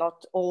 I'm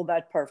not all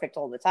that perfect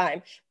all the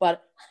time,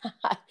 but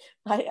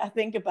I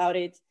think about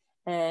it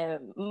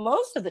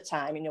most of the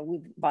time, you know,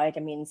 with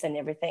vitamins and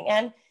everything.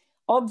 And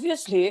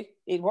obviously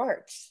it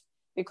works,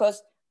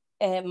 because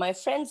my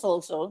friends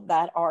also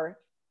that are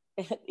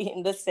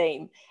in the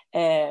same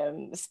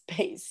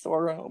space,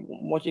 or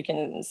what you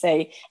can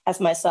say, as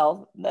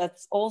myself,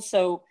 that's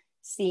also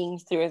seeing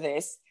through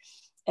this,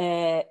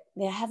 they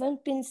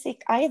haven't been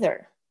sick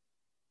either.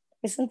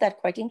 Isn't that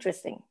quite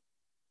interesting?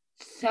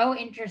 So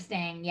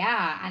interesting.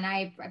 Yeah. And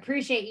I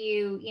appreciate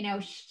you, you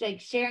know, like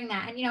sharing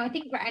that. And, you know, I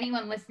think for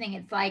anyone listening,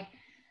 it's like,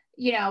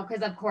 you know,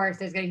 because of course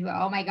there's going to be,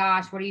 oh my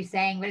gosh, what are you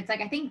saying? But it's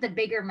like, I think the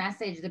bigger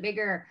message, the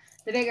bigger,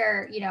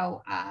 you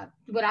know,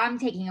 what I'm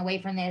taking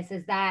away from this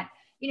is that,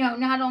 you know,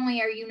 not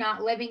only are you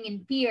not living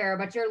in fear,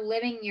 but you're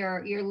living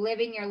your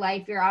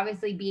life. You're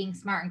obviously being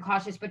smart and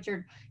cautious, but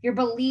you're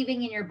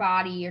believing in your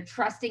body. You're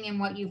trusting in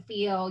what you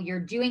feel. You're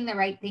doing the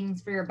right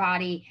things for your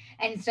body.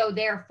 And so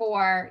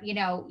therefore, you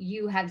know,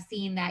 you have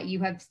seen that you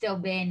have still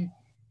been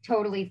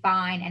totally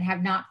fine and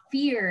have not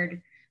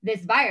feared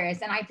this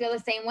virus. And I feel the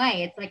same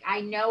way. It's like,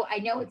 I know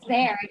it's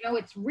there. I know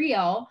it's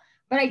real,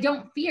 but I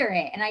don't fear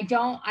it. And I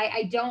don't,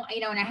 you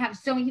know, and I have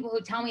so many people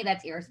who tell me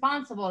that's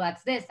irresponsible.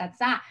 That's this, that's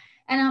that.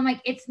 And I'm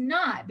like, it's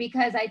not,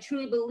 because I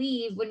truly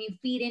believe when you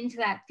feed into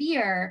that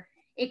fear,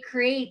 it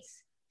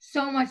creates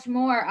so much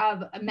more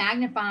of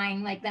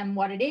magnifying like them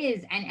what it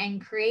is,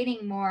 and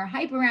creating more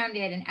hype around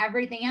it and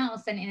everything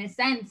else. And in a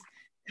sense,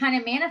 kind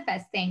of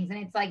manifest things. And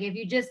it's like, if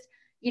you just,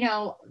 you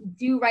know,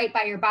 do right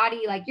by your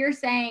body, like you're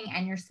saying,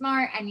 and you're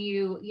smart, and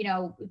you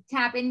know,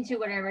 tap into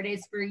whatever it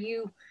is for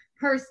you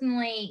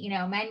personally, you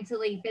know,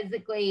 mentally,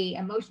 physically,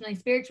 emotionally,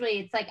 spiritually,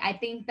 it's like, I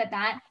think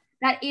that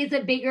is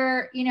a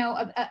bigger, you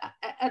know,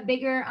 a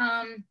bigger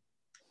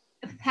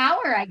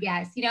power, I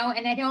guess, you know.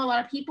 And I know a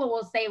lot of people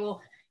will say,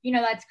 well, you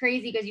know, that's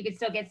crazy because you could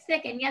still get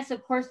sick. And yes,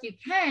 of course you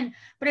can.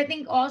 But I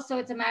think also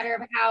it's a matter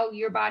of how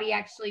your body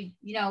actually,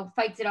 you know,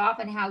 fights it off,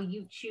 and how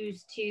you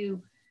choose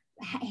to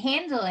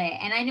handle it.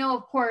 And I know,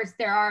 of course,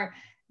 there are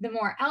the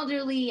more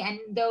elderly and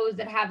those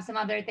that have some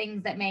other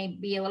things that may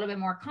be a little bit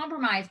more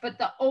compromised. But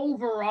the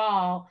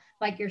overall,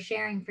 like you're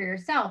sharing for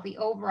yourself, the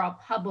overall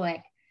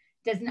public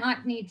does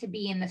not need to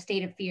be in the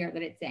state of fear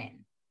that it's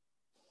in.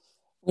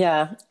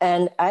 Yeah.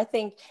 And I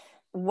think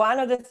one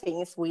of the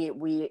things we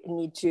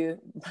need to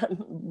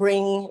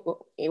bring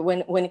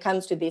when it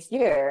comes to this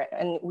year,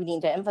 and we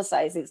need to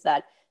emphasize, is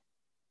that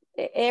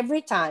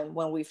every time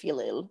when we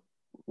feel ill,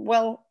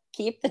 well,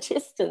 keep the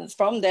distance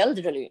from the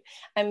elderly.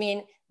 I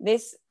mean,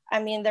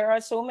 there are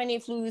so many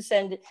flus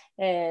and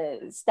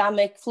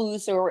stomach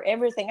flus or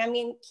everything. I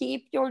mean,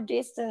 keep your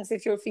distance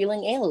if you're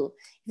feeling ill,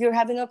 if you're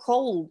having a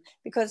cold,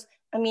 because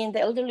I mean, the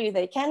elderly,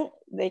 they can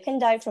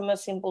die from a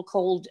simple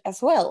cold as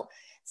well.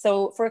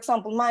 So, for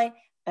example, my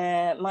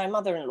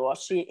mother-in-law,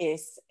 she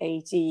is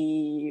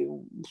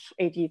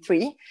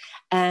 83,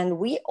 and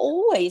we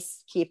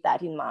always keep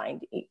that in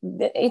mind.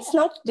 It's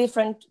not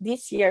different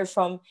this year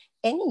from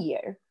any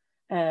year.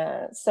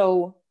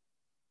 So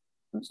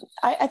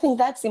I think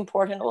that's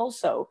important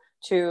also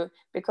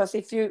because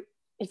if you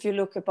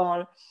look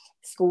upon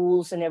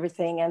schools and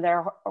everything, and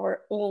there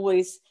are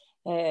always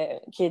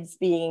kids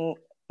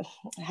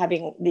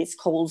having these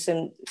colds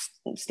and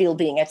still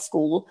being at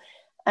school.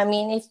 I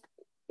mean,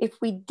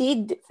 if we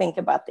did think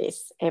about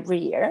this every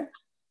year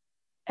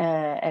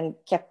and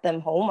kept them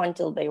home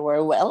until they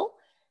were well,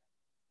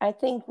 I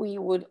think we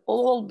would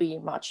all be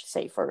much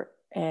safer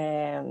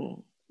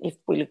if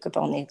we look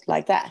upon it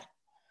like that.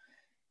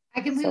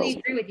 I completely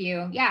agree with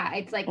you. Yeah,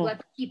 it's like,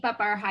 let's keep up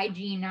our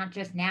hygiene, not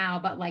just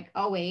now, but like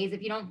always.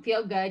 If you don't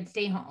feel good,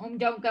 stay home.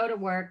 Don't go to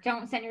work.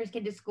 Don't send your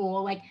kid to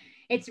school. Like,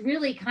 it's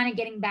really kind of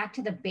getting back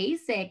to the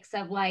basics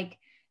of like,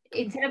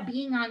 instead of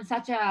being on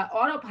such a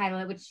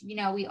autopilot, which, you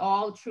know, we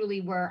all truly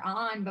were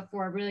on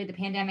before really the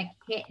pandemic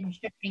hit and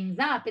shook things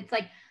up. It's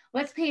like,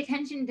 let's pay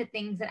attention to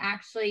things that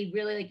actually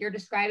really, like you're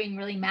describing,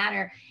 really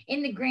matter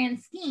in the grand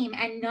scheme,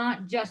 and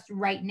not just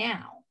right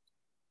now.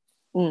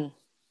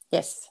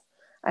 Yes,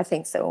 I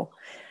think so.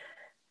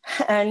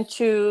 And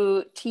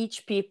to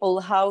teach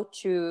people how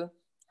to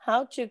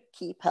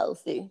keep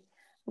healthy.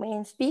 I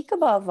mean, speak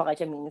about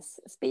vitamins,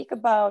 speak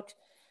about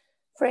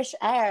fresh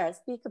air,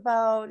 speak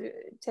about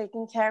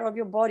taking care of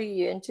your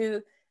body, and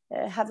to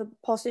have a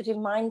positive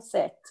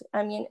mindset.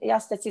 I mean,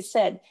 just as you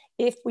said,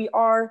 if we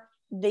are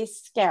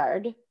this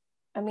scared,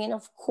 I mean,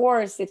 of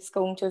course, it's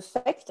going to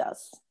affect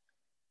us.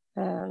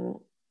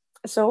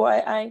 So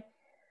I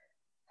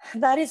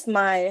that is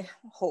my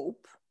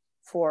hope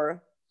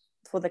for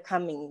the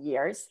coming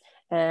years,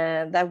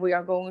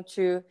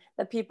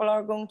 that people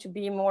are going to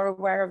be more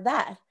aware of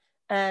that,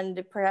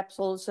 and perhaps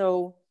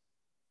also,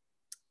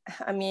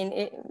 I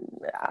mean,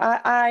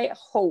 I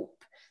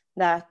hope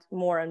that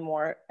more and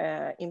more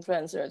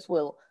influencers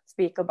will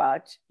speak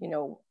about,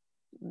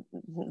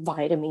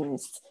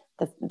 vitamins,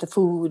 the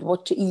food,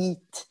 what to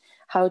eat,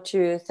 how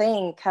to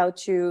think, how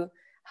to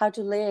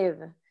live,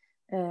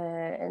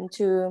 and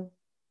to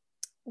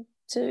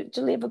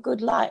live a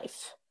good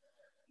life,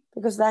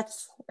 because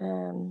that's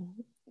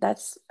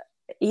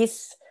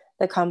is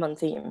the common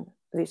theme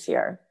this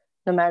year,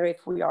 no matter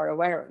if we are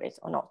aware of it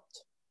or not.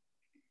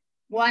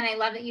 Well, and I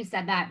love that you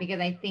said that, because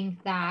I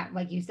think that,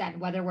 like you said,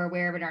 whether we're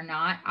aware of it or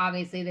not,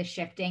 obviously the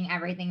shifting,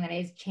 everything that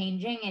is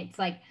changing, it's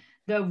like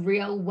the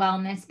real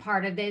wellness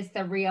part of this,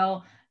 the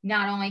real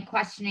not only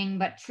questioning,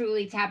 but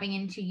truly tapping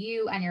into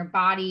you and your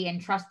body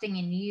and trusting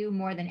in you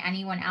more than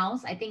anyone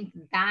else. I think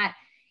that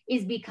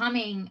is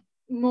becoming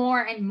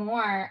more and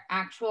more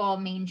actual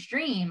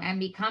mainstream, and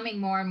becoming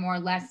more and more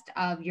less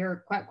of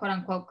your quote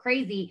unquote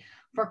crazy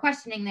for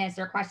questioning this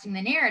or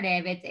questioning the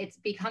narrative. It's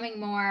becoming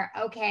more,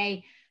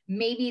 okay,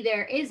 maybe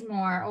there is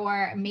more,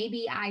 or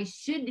maybe I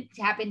should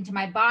tap into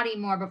my body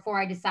more before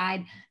I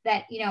decide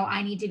that,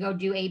 I need to go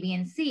do A, B,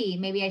 and C.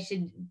 Maybe I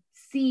should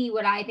see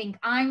what I think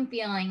I'm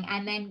feeling,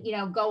 and then,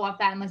 go off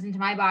that and listen to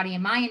my body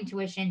and my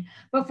intuition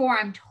before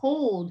I'm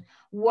told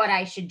what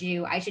I should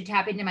do. I should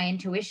tap into my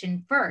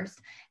intuition first.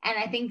 And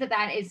I think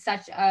that is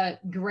such a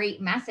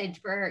great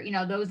message for,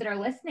 those that are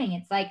listening.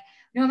 It's like,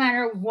 no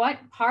matter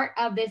what part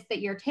of this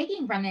that you're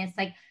taking from this,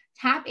 like,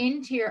 tap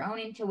into your own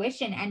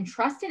intuition and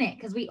trust in it,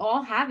 because we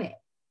all have it.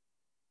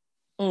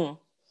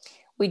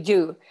 We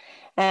do.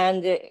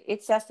 And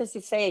it's just as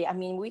you say, I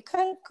mean, we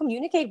can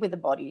communicate with the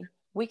body.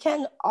 We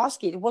can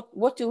ask it,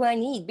 what do I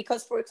need?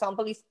 Because, for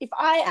example, if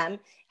I am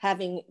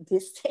having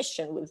this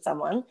session with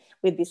someone,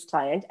 with this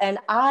client, and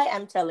I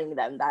am telling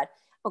them that,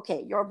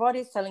 okay, your body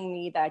is telling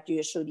me that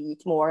you should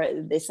eat more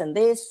this and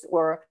this,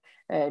 or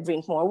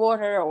drink more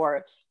water,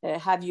 or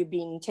have you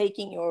been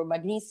taking your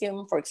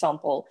magnesium, for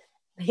example,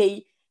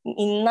 in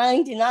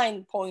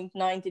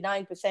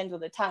 99.99%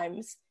 of the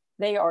times,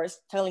 they are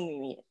telling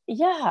me,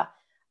 yeah,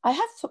 I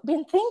have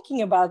been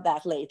thinking about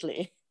that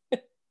lately.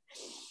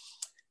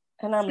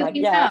 And I'm like,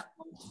 yeah.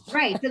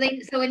 Right.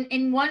 So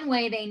in one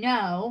way they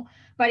know,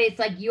 but it's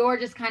like you're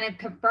just kind of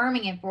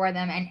confirming it for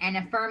them and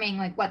affirming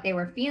like what they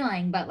were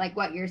feeling. But like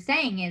what you're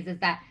saying is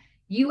that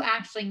you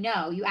actually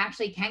know, you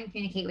actually can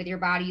communicate with your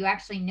body. You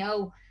actually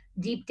know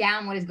deep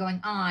down what is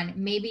going on.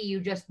 Maybe you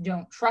just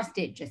don't trust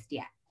it just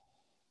yet.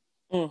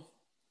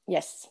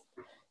 Yes,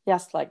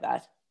 just like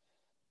that.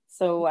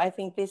 So I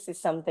think this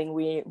is something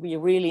we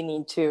really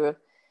need to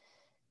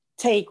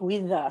take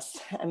with us.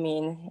 I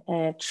mean,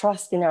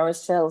 trust in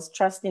ourselves,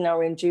 trust in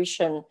our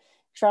intuition,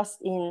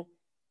 trust in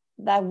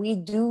that we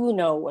do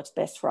know what's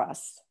best for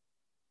us.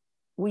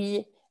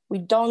 We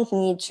don't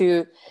need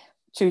to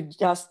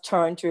just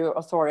turn to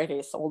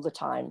authorities all the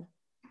time,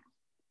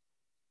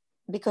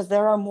 because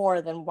there are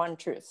more than one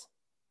truth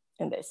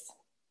in this.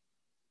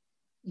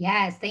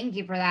 Yes, thank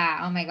you for that.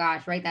 Oh my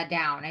gosh, write that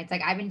down. It's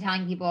like I've been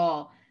telling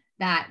people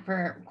that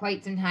for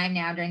quite some time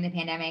now during the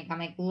pandemic. I'm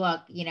like,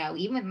 look,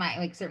 even with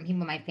my certain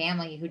people in my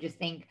family who just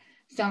think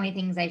so many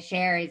things I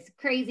share is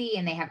crazy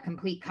and they have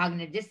complete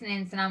cognitive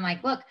dissonance. And I'm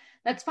like, look,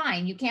 that's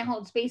fine. You can't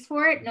hold space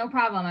for it. No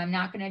problem. I'm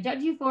not going to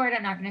judge you for it.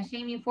 I'm not going to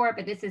shame you for it.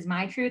 But this is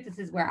my truth. This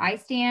is where I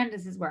stand.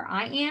 This is where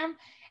I am.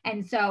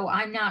 And so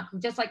I'm not,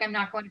 just like I'm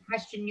not going to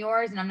question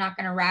yours and I'm not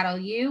going to rattle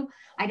you,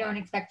 I don't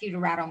expect you to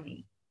rattle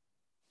me.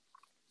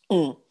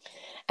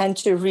 And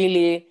to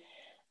really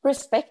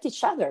respect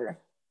each other.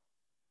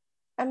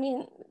 I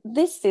mean,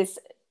 this is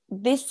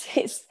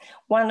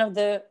one of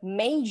the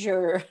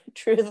major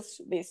truths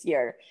this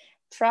year.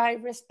 Try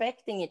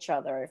respecting each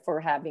other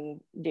for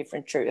having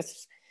different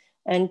truths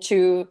and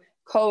to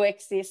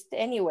coexist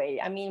anyway.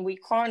 I mean, we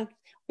can't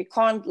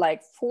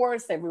like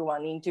force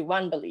everyone into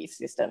one belief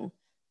system.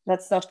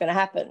 That's not going to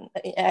happen.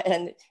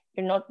 And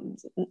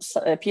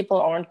people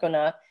aren't going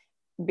to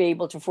be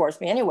able to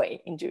force me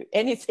anyway into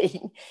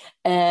anything.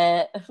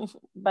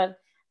 But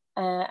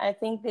I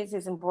think this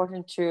is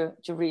important to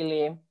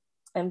really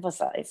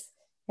emphasize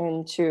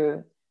and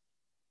to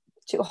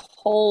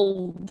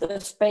hold the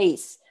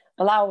space,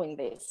 allowing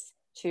this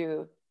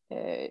to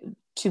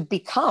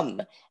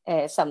become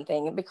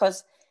something.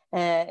 Because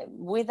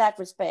with that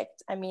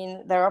respect, I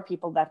mean, there are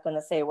people that are going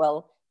to say,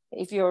 well,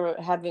 if you're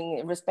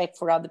having respect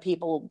for other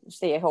people,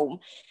 stay at home.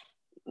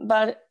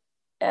 But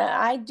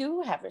I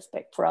do have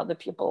respect for other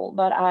people,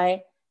 but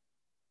I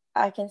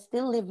can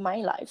still live my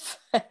life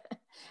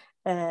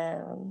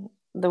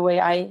the way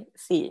I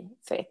see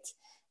fit.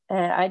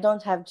 I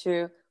don't have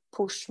to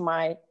push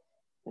my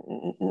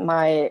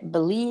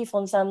belief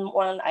on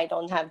someone. I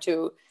don't have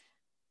to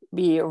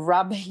be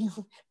rubbing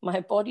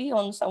my body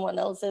on someone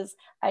else's.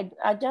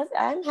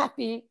 I'm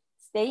happy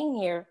staying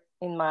here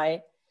in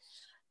my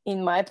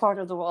part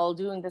of the world,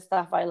 doing the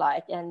stuff I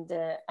like. And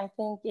I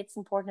think it's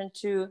important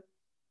to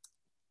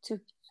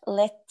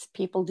let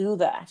people do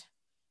that,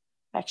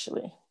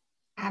 actually.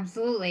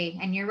 Absolutely.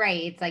 And you're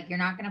right. It's like, you're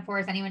not going to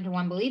force anyone to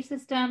one belief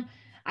system.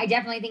 I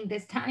definitely think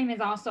this time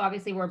is also,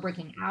 obviously we're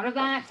breaking out of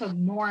that. So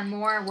more and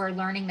more we're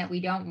learning that we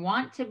don't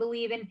want to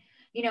believe in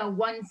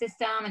one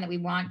system, and that we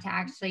want to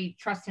actually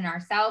trust in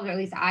ourselves, or at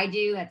least I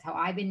do. That's how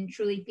I've been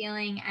truly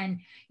feeling. And,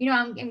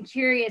 I'm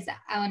curious,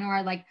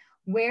 Eleanor, like,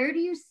 where do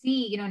you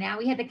see, now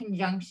we had the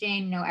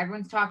conjunction,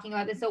 everyone's talking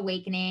about this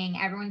awakening,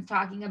 everyone's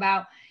talking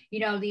about,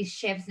 these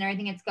shifts and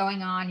everything that's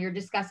going on. You're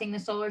discussing the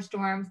solar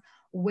storms.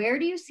 Where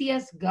do you see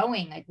us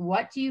going? Like,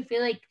 what do you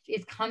feel like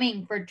is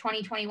coming for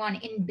 2021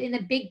 in the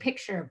big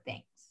picture of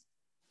things?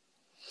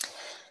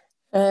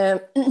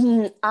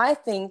 I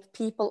think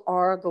people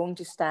are going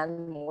to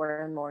stand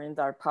more and more in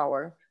their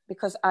power,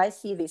 because I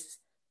see this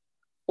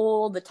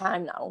all the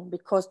time now,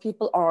 because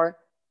people are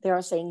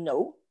saying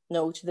no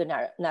to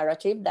the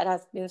narrative that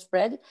has been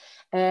spread.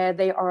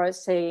 They are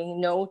saying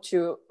no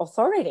to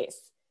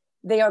authorities.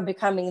 They are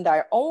becoming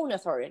their own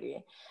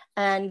authority.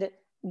 And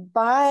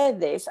by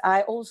this,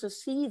 I also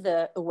see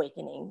the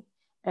awakening.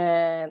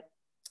 I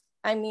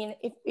mean,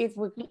 if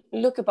we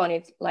look upon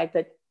it like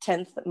the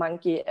 10th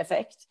monkey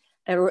effect,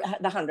 the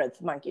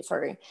 100th monkey,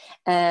 sorry.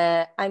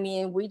 I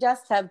mean, we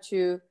just have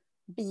to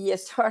be a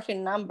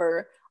certain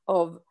number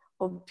of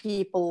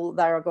people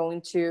that are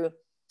going to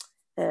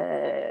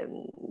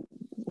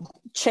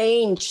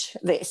change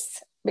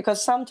this,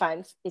 because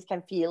sometimes it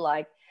can feel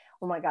like,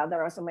 oh my God,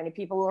 there are so many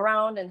people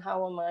around, and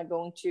how am I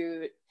going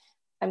to,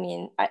 I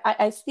mean,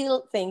 I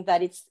still think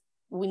that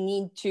we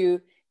need to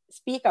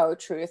speak our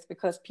truth,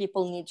 because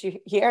people need to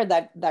hear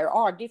that there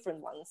are different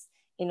ones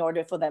in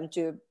order for them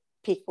to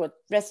pick what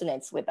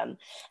resonates with them.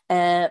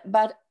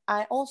 But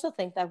I also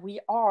think that we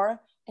are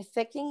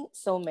affecting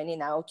so many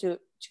now to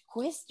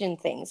question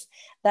things,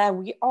 that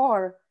we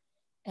are,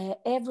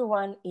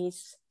 everyone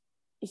is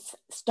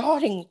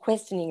starting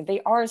questioning.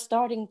 They are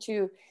starting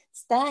to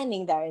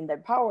standing there in their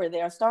power.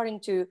 They are starting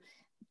to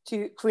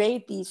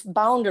create these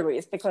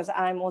boundaries, because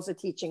I'm also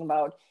teaching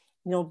about,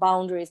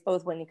 boundaries,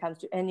 both when it comes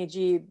to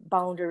energy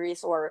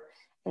boundaries, or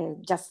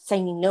just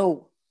saying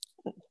no.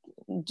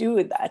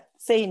 Do that,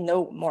 say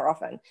no more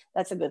often.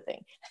 That's a good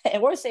thing.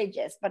 Or say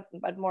yes, but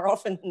more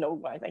often no,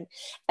 I think.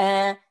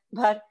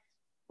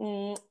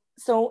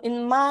 So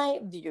in my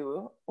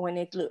view, when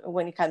it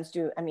comes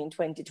to,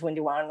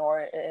 2021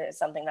 or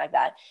something like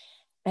that,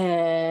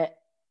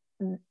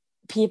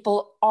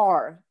 people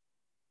are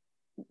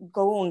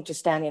going to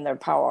stand in their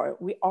power.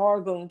 We are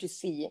going to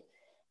see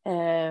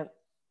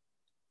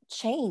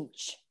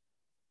change,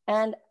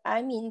 and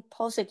I mean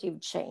positive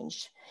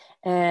change.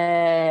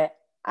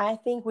 I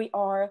think we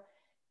are,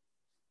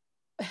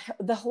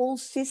 the whole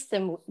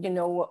system,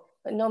 no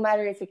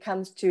matter if it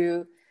comes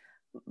to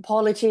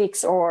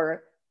politics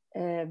or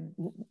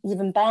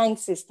even bank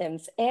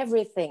systems,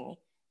 everything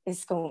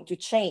is going to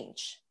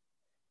change.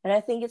 And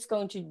I think it's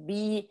going to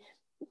be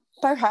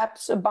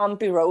perhaps a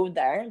bumpy road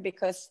there,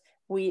 because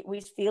we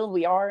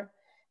are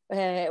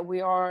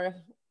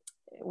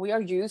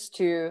used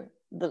to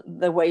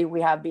the way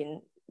we have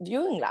been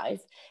viewing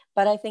life.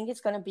 But I think it's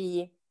going to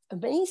be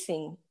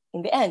amazing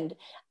in the end.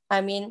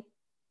 I mean,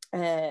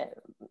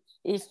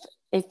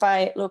 if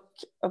I look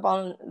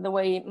upon the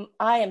way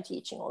I am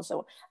teaching,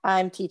 also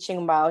I'm teaching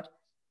about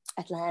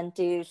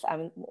Atlantis.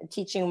 I'm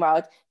teaching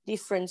about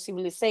different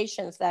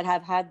civilizations that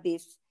have had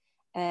these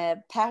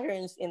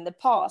patterns in the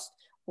past,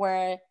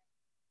 where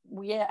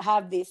we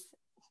have this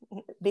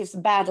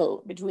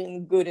battle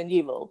between good and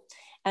evil.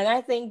 And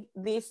I think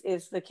this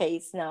is the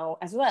case now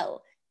as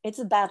well. It's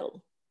a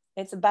battle.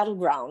 It's a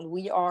battleground.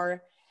 We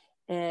are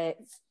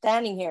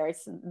standing here.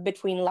 It's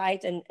between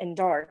light and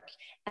dark,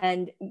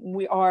 and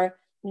we are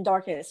in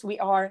darkness. We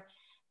are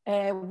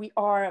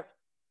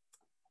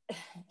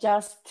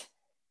just,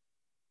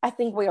 I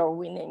think we are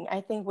winning.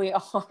 I think we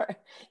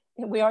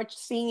are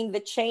seeing the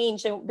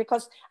change,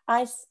 because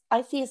I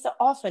see so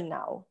often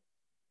now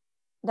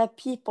that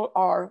people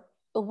are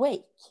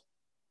awake,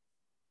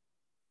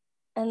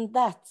 and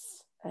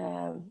that's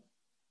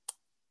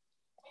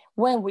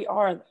when we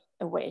are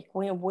awake,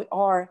 when we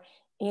are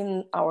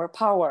in our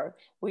power,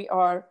 we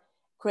are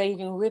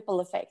creating ripple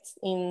effects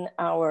in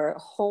our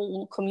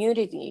whole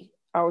community,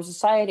 our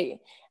society.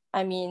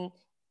 I mean,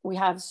 we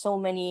have so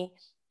many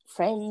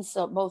friends,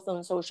 both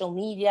on social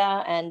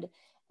media and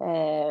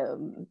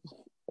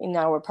in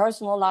our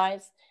personal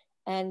lives,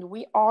 and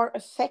we are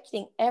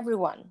affecting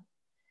everyone.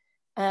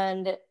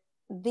 And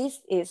this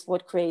is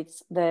what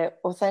creates the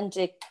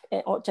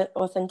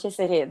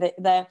authenticity,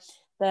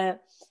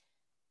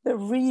 the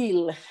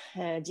real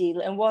deal.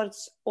 And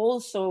what's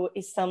also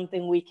is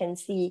something we can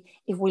see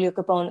if we look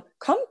upon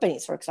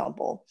companies, for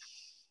example.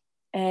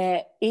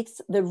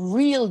 It's the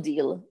real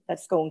deal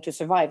that's going to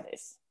survive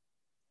this.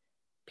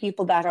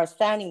 People that are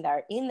standing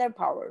there in their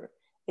power,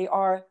 they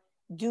are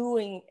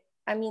doing,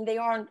 they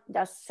aren't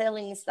just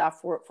selling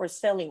stuff for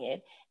selling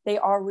it. They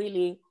are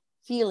really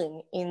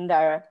feeling in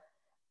their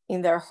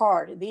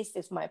heart, this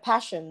is my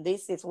passion,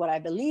 this is what I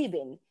believe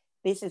in,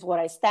 this is what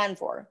I stand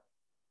for.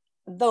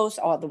 Those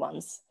are the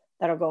ones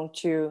that are going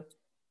to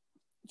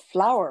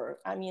flower.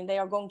 They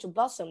are going to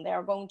blossom. They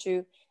are going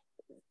to,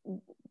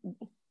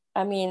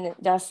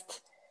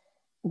 just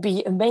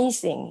be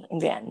amazing in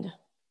the end.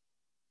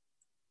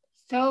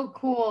 So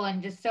cool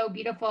and just so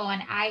beautiful.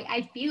 And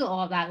I feel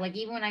all of that. Like,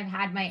 even when I've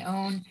had my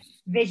own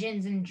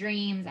visions and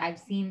dreams. I've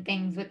seen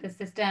things with the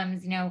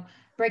systems,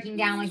 breaking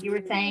down, like you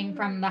were saying,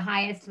 from the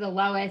highest to the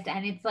lowest.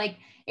 And it's like,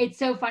 it's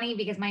so funny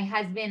because my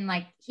husband,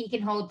 like, he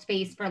can hold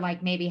space for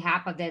like maybe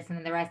half of this, and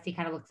then the rest he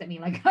kind of looks at me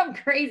like I'm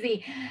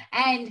crazy.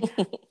 And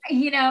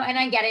and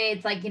I get it.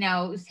 It's like,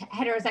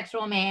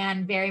 heterosexual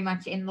man, very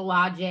much in the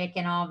logic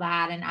and all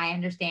that. And I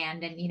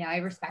understand, and I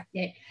respect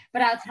it.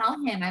 But I'll tell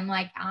him, I'm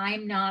like,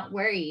 I'm not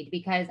worried,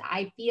 because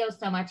I feel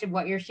so much of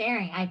what you're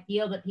sharing. I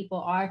feel that people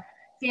are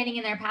standing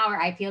in their power.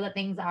 I feel that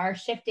things are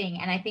shifting.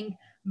 And I think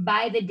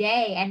by the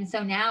day, and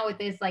so now with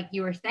this, like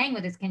you were saying,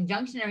 with this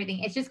conjunction and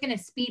everything, it's just going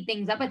to speed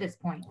things up at this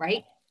point,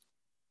 right?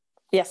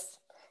 Yes,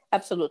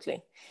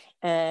 absolutely.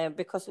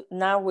 Because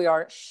now we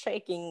are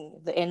shaking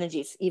the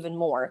energies even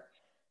more.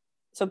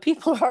 So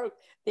people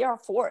they are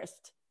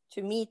forced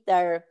to meet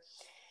their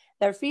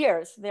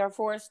fears. They are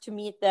forced to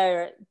meet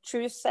their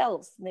true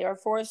selves. They are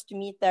forced to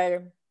meet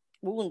their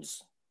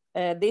wounds.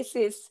 This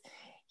is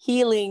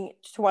healing,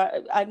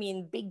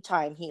 big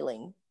time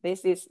healing.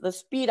 This is the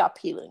speed up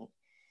healing.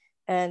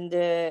 And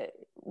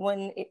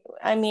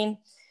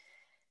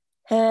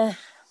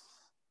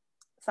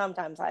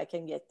sometimes I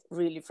can get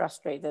really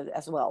frustrated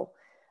as well.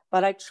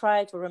 But I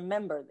try to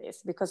remember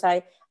this, because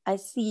I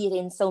see it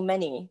in so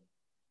many.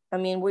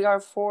 We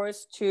are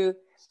forced to,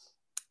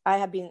 I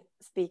have been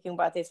speaking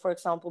about this, for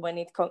example,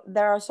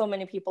 there are so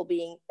many people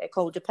being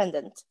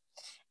codependent,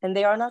 and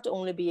they are not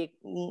only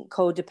being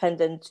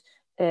codependent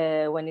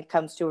when it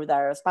comes to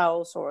their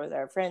spouse or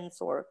their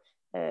friends, or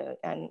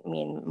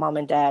mom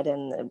and dad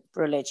and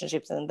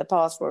relationships in the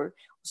past or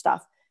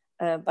stuff,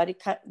 but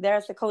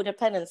there's a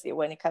codependency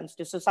when it comes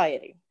to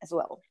society as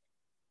well.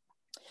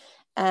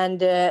 And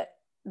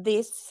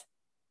this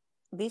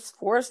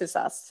forces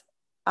us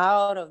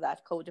out of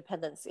that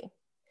codependency.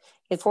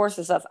 It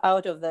forces us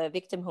out of the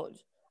victimhood,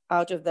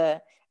 out of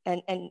the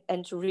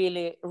and to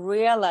really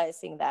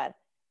realizing that,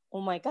 oh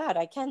my God,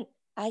 I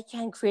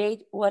can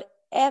create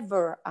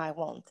whatever I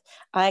want.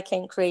 I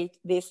can create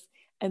this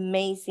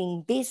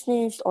amazing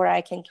business, or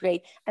I can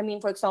create,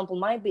 for example,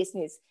 my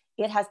business,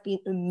 it has been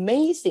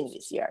amazing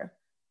this year.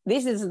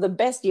 This is the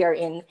best year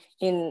I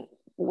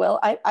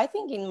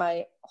think in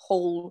my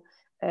whole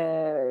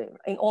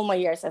in all my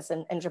years as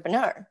an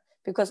entrepreneur,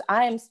 because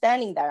I am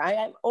standing there, I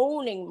am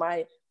owning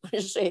my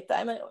shit,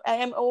 I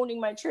am owning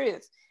my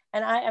truth,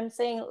 and I am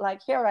saying,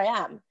 like, here I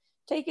am,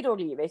 take it or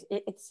leave it.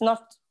 It's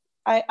not,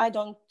 I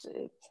don't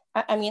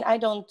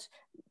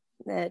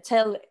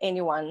tell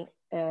anyone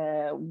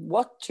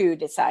what to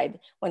decide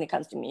when it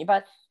comes to me,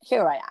 but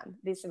here I am.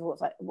 This is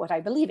what I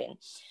believe in.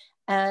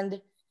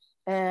 And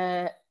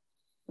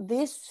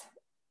this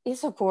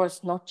is, of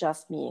course, not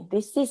just me.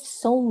 This is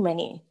so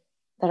many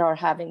that are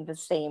having the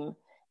same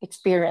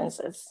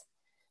experiences.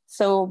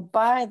 So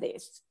by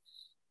this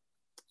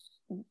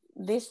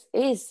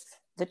is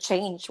the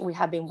change we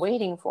have been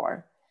waiting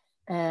for.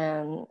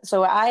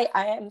 So I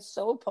am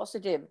so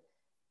positive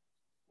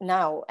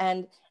now.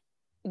 And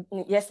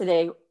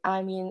yesterday,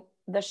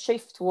 the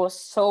shift was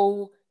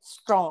so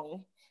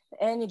strong.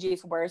 The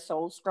energies were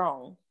so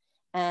strong.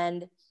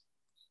 And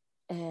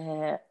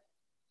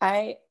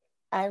I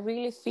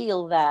really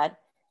feel that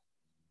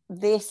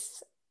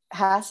this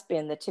has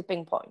been the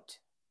tipping point.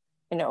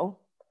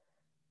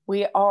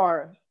 We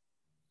are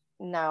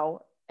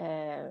now,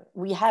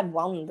 we have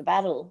won the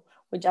battle.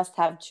 We just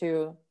have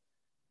to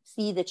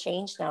see the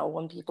change now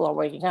when people are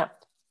waking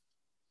up.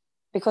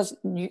 Because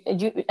you,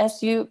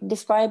 as you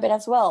describe it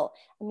as well,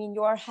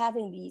 you are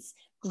having these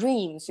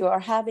dreams, you are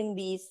having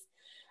these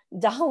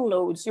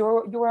downloads,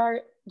 you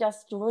are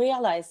just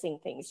realizing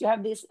things. You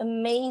have this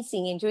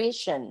amazing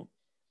intuition.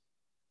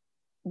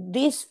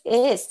 This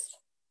is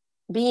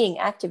being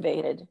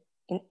activated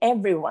in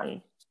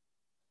everyone.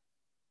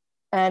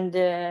 And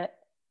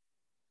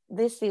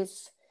this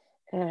is,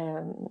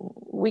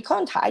 we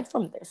can't hide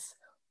from this.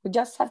 We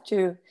just have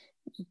to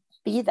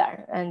be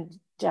there and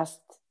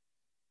just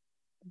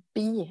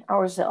be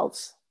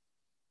ourselves.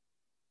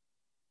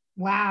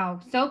 Wow,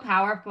 so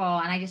powerful.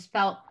 And I just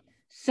felt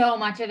so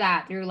much of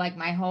that through like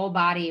my whole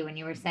body when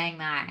you were saying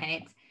that.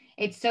 And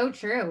it's so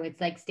true.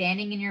 It's like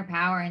standing in your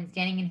power and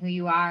standing in who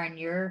you are and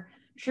your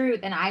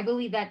truth. And I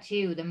believe that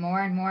too. The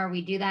more and more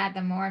we do that,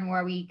 the more and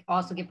more we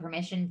also give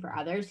permission for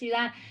others to do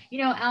that.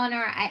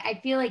 Eleanor, I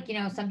feel like,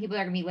 some people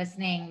are going to be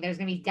listening. There's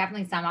going to be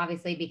definitely some,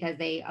 obviously, because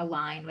they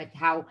align with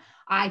how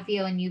I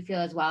feel and you feel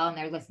as well. And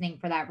they're listening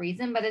for that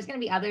reason. But there's going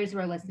to be others who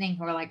are listening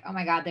who are like, oh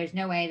my God, there's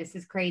no way, this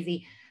is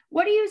crazy.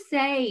 What do you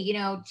say,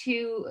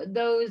 to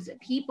those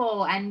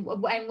people? And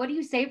what do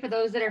you say for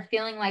those that are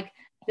feeling like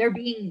they're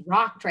being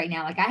rocked right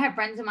now? Like, I have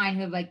friends of mine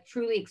who have like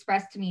truly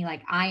expressed to me,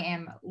 like, I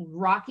am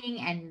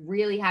rocking and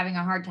really having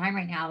a hard time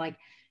right now. Like,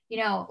 in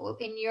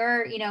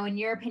your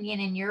opinion,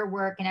 in your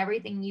work and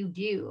everything you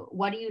do,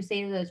 what do you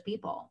say to those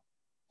people?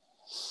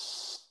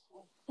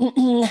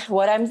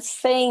 What I'm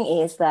saying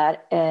is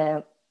that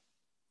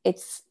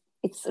it's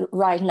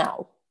right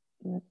now.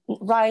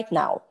 Right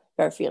now,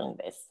 you're feeling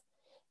this.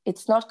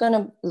 It's not going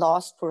to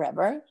last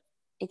forever.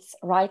 It's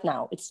right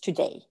now. It's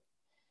today.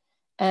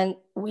 And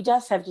we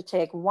just have to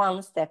take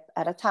one step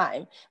at a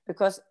time,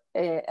 because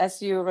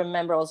as you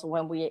remember also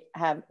when we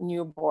have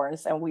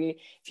newborns and we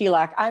feel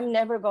like I'm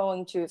never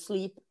going to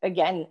sleep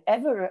again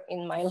ever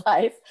in my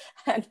life,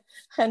 and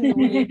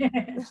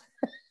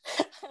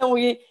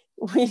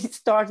we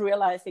start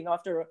realizing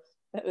after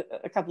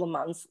a couple of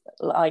months,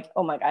 like,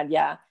 oh my God,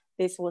 yeah,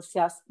 this was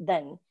just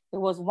then. It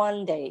was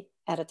one day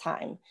at a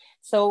time.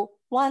 So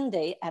one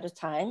day at a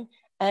time,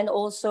 and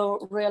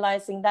also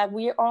realizing that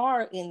we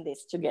are in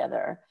this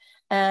together.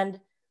 And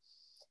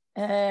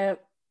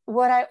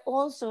what I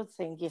also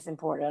think is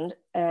important,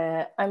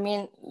 I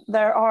mean,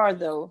 there are,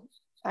 though,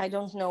 I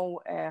don't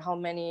know how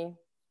many,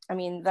 I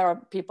mean, there are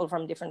people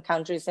from different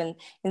countries, and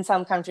in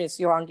some countries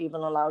you aren't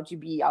even allowed to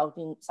be out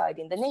inside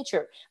in the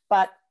nature.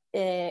 But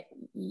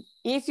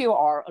if you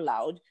are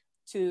allowed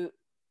to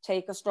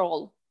take a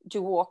stroll,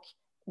 to walk,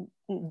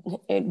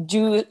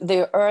 do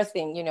the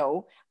earthing, you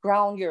know,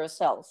 ground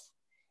yourself,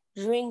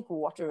 drink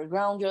water,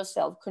 ground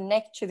yourself,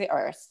 connect to the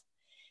earth,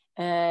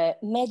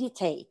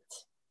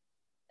 meditate,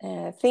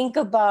 think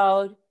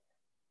about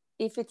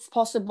if it's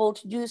possible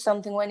to do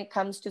something when it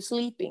comes to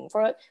sleeping.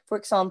 For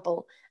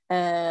example,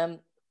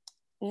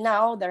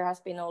 now there has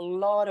been a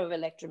lot of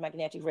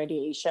electromagnetic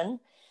radiation,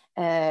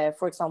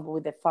 for example,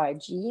 with the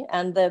 5G,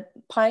 and the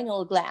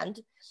pineal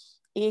gland,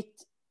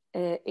 it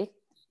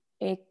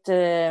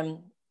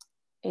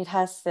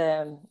has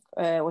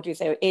what do you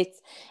say?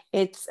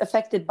 It's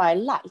affected by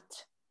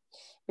light,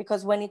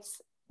 because when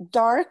it's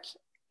dark,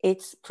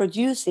 it's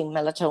producing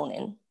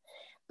melatonin.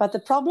 But the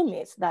problem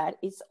is that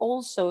it's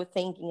also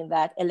thinking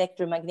that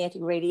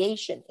electromagnetic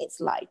radiation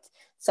is light.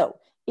 So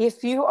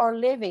if you are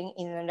living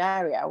in an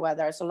area where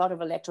there's a lot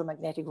of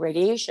electromagnetic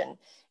radiation,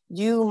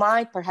 you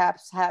might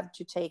perhaps have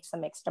to take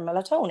some extra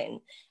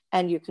melatonin.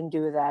 And you can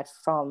do that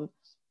from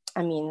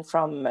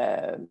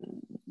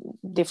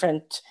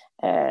different,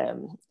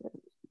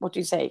 what do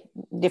you say,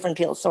 different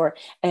pills, or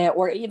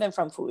even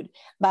from food.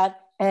 But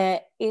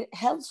it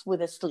helps with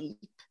the sleep.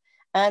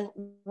 And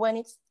when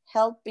it's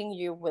helping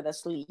you with the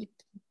sleep,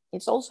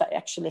 it's also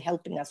actually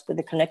helping us with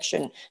the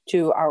connection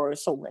to our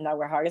soul and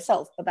our higher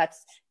self. But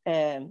that's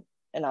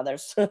another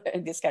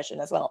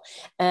discussion as well.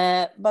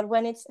 But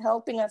when it's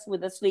helping us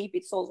with the sleep,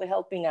 it's also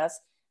helping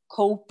us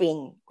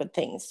coping with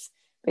things.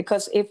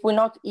 Because if we're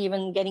not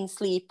even getting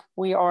sleep,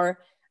 we are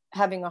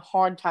having a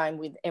hard time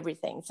with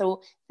everything.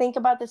 So think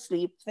about the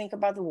sleep, think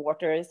about the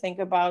water, think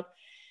about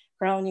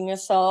grounding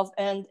yourself,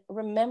 and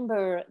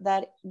remember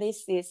that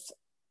this is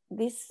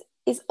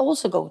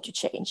also going to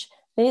change.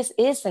 This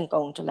isn't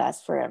going to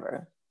last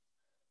forever.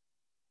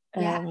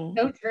 Yeah,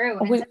 so true.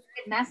 And such a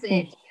good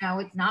message. You know,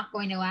 it's not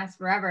going to last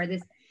forever.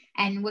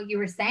 And what you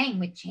were saying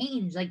with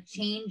change, like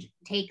change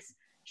takes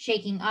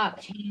shaking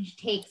up, change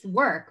takes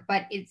work,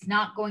 but it's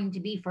not going to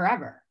be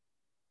forever.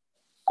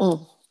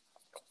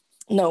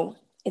 No,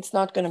 it's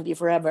not going to be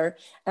forever.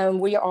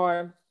 And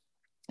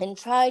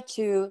try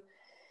to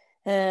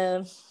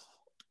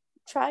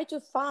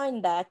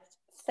find that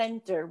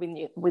center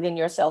within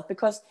yourself,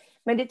 because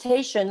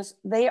meditations,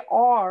 they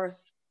are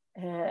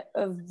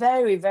a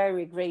very,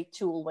 very great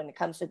tool when it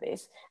comes to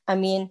this. I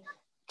mean,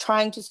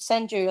 trying to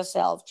center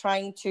yourself,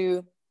 trying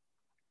to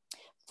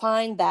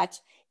find that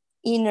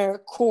inner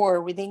core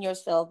within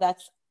yourself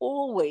that's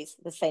always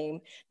the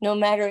same, no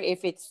matter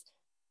if it's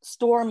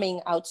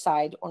storming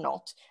outside or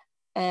not.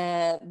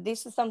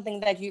 This is something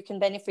that you can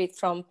benefit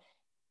from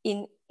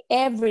in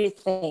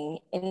everything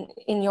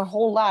in your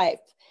whole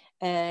life.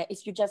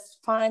 If you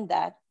just find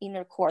that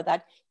inner core,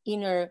 that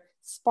inner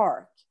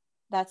spark,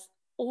 that's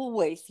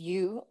always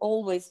you,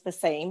 always the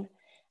same.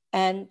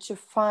 And to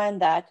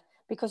find that,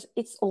 because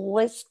it's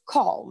always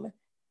calm,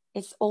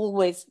 it's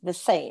always the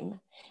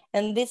same.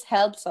 And this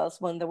helps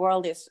us when the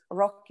world is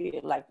rocky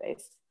like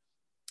this,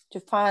 to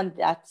find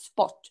that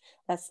spot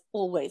that's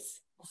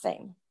always the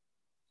same.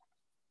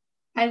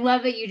 I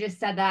love that you just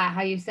said that,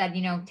 how you said,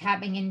 you know,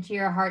 tapping into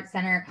your heart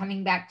center,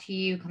 coming back to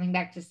you, coming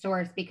back to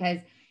source, because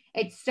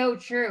it's so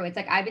true. It's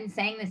like, I've been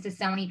saying this to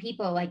so many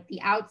people, like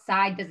the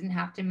outside doesn't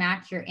have to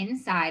match your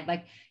inside.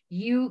 Like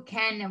you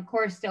can, of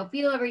course, still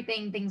feel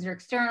everything. Things are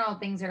external,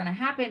 things are going to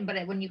happen.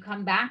 But when you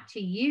come back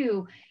to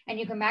you and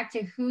you come back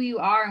to who you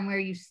are and where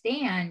you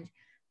stand,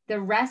 the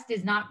rest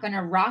is not going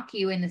to rock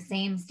you in the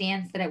same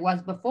stance that it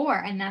was before.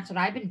 And that's what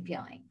I've been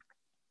feeling.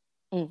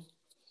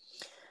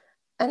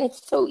 And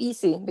it's so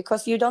easy,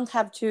 because you don't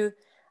have to,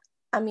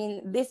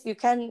 you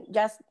can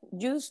just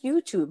use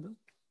YouTube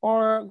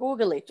or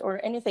Google it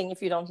or anything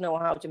if you don't know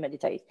how to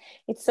meditate.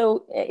 It's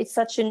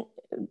such a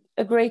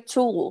great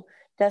tool,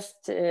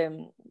 just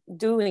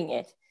doing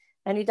it.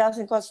 And it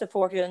doesn't cost a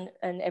fortune,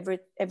 and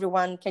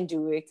everyone can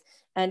do it.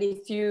 And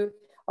if you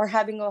are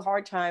having a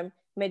hard time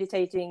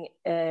meditating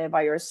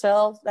by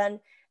yourself, then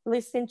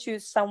listen to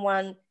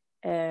someone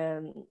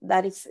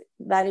that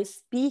is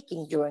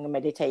speaking during a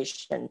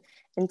meditation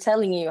and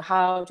telling you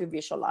how to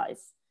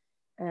visualize,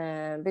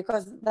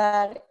 because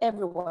that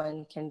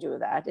everyone can do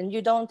that. And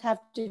you don't have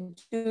to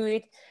do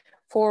it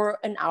for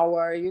an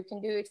hour. You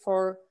can do it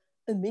for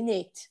a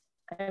minute.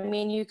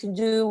 You can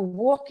do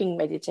walking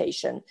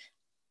meditation.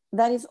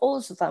 That is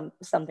also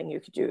something you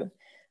could do.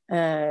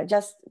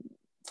 Just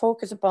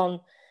focus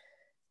upon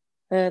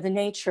the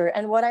nature.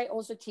 And what I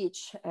also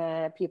teach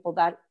people,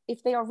 that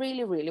if they are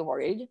really, really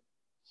worried,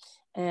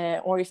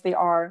 or if they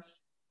are,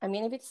 I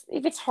mean,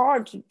 if it's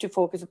hard to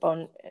focus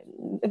upon,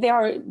 they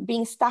are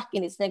being stuck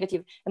in these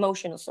negative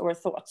emotions or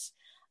thoughts,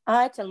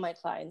 I tell my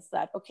clients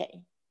that,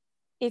 okay,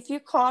 if you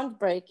can't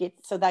break it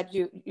so that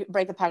you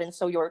break the pattern,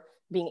 so you're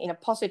being in a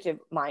positive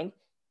mind,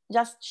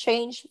 just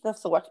change the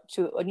thought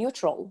to a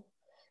neutral.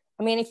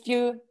 I mean, if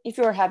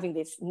you're having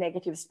this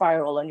negative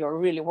spiral and you're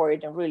really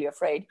worried and really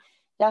afraid,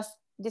 just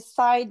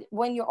decide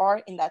when you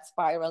are in that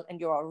spiral and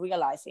you are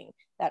realizing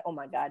that, oh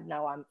my God,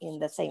 now I'm in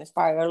the same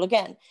spiral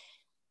again.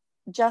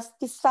 Just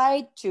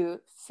decide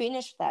to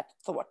finish that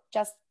thought,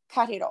 just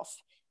cut it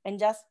off, and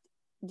just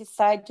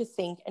decide to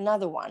think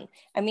another one.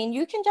 I mean,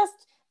 you can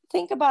just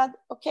think about,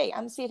 okay,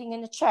 I'm sitting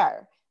in a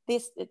chair.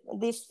 This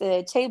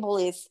table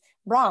is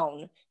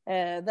brown.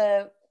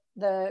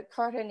 The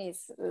curtain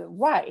is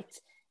white.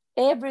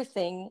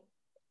 Everything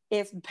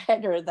is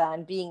better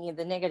than being in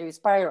the negative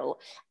spiral.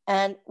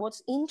 And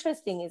what's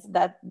interesting is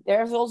that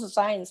there's also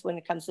science when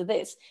it comes to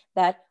this,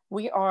 that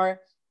we are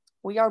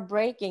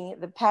breaking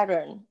the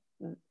pattern.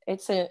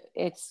 It's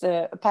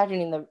a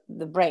pattern in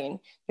the brain,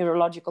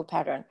 neurological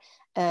pattern.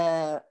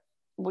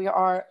 We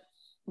are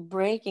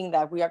breaking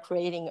that. We are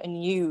creating a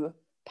new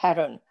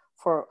pattern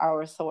for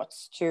our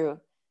thoughts to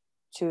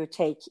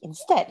take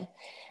instead.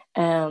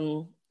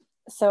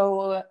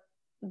 So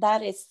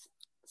that is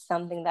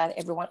something that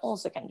everyone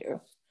also can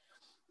do.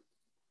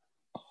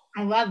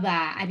 I love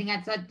that. I think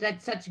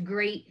that's such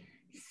great,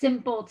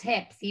 simple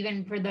tips,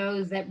 even for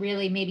those that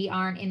really maybe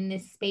aren't in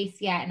this space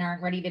yet and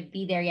aren't ready to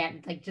be there yet.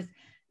 It's like just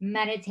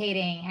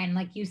meditating, and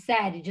like you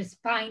said,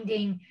 just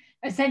finding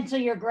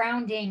essentially your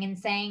grounding and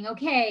saying,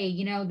 okay,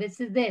 you know, this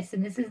is this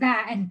and this is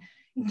that, and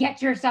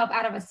get yourself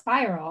out of a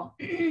spiral.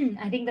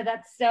 I think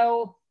that's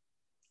so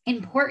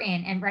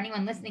important. And for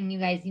anyone listening, you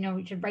guys, you know,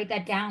 we should write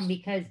that down,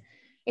 because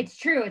it's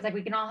true. It's like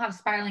we can all have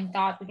spiraling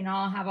thoughts. We can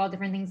all have all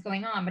different things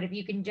going on. But if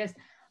you can just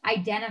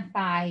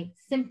identify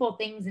simple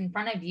things in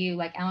front of you,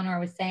 like Eleanor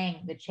was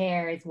saying, the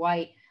chair is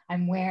white,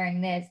 I'm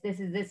wearing this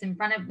is this in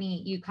front of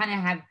me, you kind of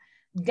have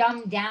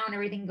dumbed down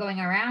everything going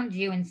around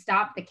you and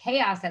stopped the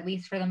chaos, at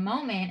least for the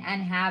moment,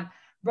 and have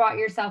brought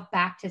yourself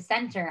back to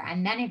center.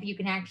 And then if you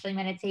can actually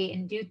meditate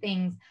and do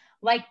things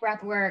like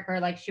breath work, or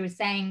like she was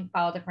saying,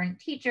 follow different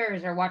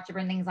teachers or watch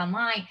different things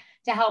online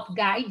to help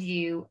guide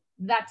you,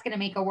 that's going to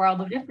make a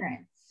world of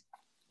difference.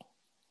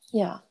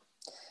 Yeah.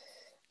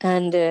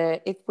 And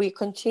if we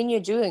continue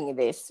doing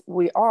this,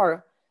 we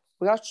are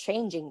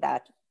changing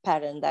that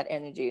pattern, that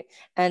energy.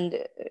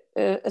 And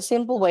a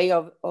simple way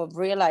of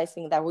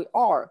realizing that we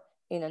are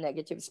in a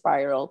negative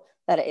spiral,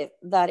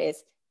 that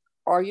is,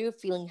 are you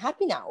feeling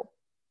happy now?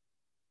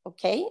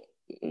 Okay,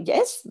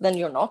 yes, then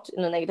you're not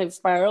in a negative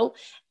spiral.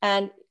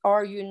 And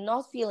are you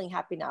not feeling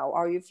happy now?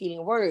 Are you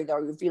feeling worried?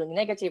 Are you feeling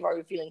negative? Are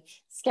you feeling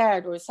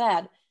scared or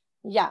sad?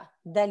 Yeah,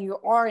 then you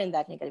are in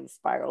that negative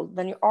spiral.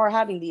 Then you are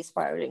having these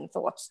spiraling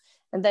thoughts,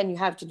 and then you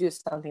have to do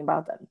something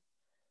about them.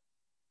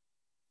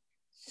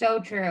 So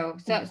true.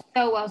 So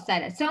well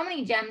said. So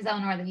many gems,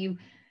 Eleanor, that you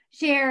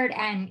shared,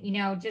 and, you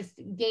know, just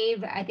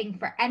gave, I think,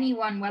 for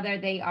anyone, whether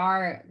they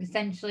are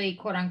essentially,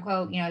 quote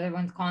unquote, you know,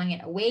 everyone's calling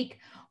it awake,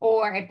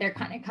 or if they're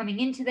kind of coming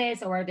into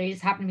this, or they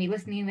just happen to be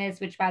listening to this,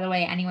 which, by the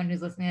way, anyone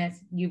who's listening to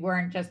this, you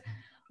weren't just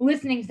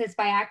listening to this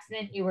by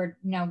accident. You were,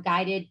 you know,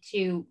 guided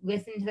to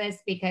listen to this,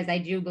 because I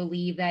do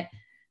believe that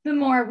the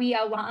more we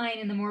align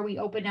and the more we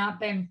open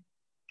up and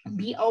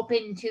be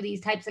open to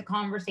these types of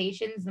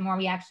conversations, the more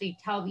we actually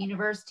tell the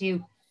universe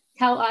to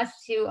tell us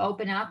to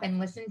open up and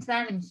listen to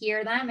them and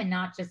hear them, and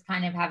not just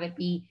kind of have it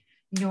be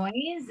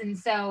noise. And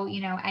so,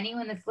 you know,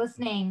 anyone that's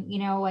listening, you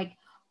know, like,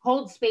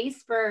 hold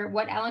space for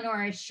what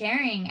Eleanor is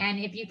sharing. And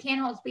if you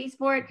can't hold space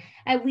for it,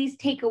 at least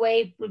take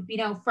away, you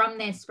know, from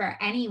this, for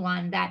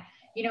anyone, that,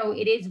 you know,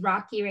 it is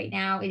rocky right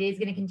now. It is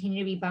going to continue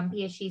to be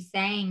bumpy, as she's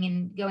saying,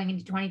 and going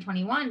into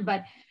 2021,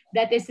 but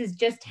that this is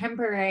just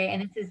temporary.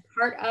 And this is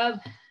part of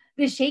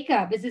the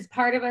shakeup. This is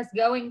part of us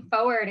going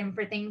forward, and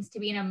for things to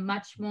be in a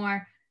much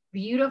more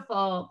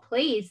beautiful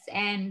place,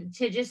 and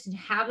to just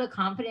have the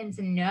confidence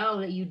and know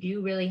that you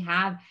do really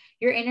have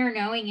your inner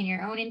knowing and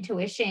your own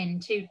intuition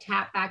to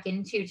tap back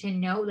into, to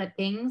know that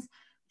things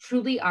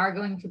truly are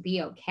going to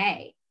be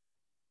okay.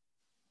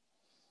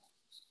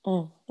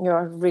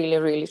 You're really,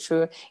 really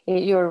true.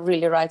 You're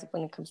really right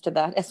when it comes to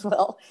that as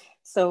well.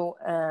 So,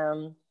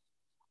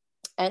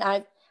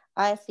 and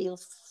I feel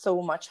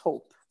so much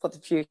hope for the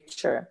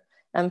future,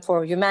 and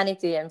for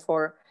humanity, and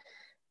for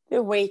the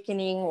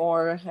awakening,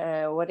 or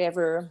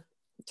whatever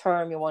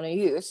term you want to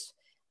use.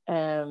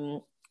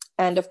 And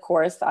of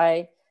course,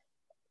 I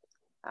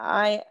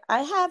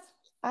have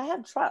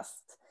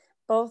trust,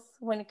 both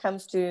when it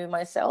comes to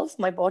myself,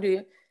 my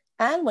body,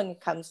 and when it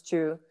comes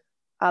to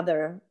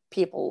other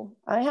people.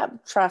 I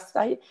have trust.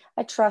 I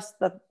trust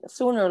that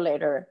sooner or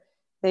later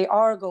they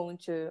are going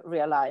to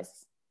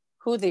realize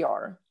who they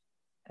are,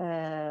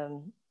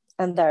 and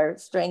their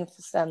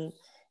strengths, and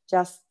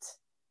just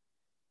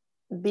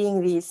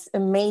being these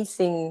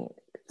amazing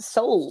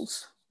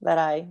souls that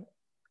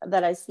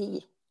I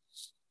see.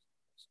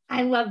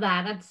 I love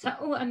that. That's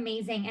so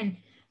amazing. And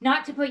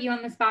not to put you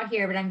on the spot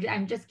here, but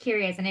I'm just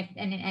curious. And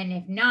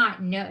if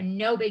not,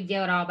 no big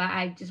deal at all. But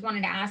I just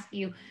wanted to ask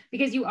you,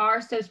 because you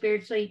are so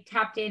spiritually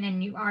tapped in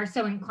and you are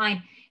so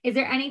inclined. Is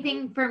there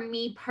anything for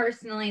me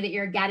personally that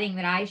you're getting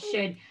that I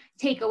should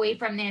take away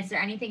from this, or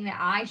anything that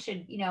I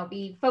should,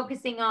 be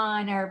focusing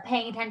on or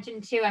paying attention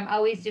to? I'm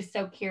always just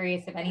so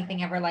curious if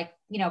anything ever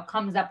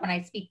comes up when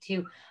I speak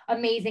to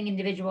amazing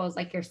individuals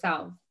like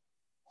yourself.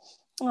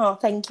 Oh,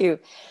 thank you.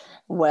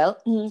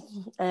 Well,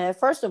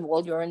 first of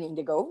all, you're an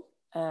indigo,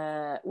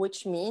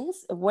 which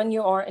means when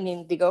you are an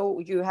indigo,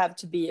 you have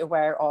to be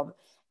aware of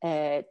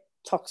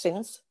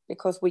toxins,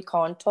 because we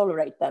can't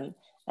tolerate them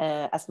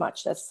as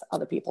much as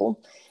other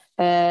people.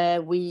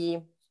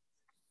 We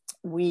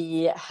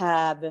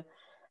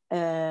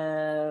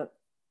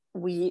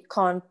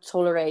can't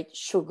tolerate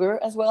sugar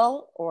as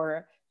well,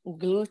 or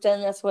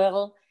gluten as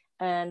well.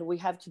 And we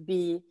have to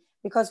be,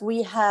 because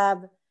we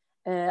have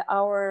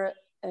our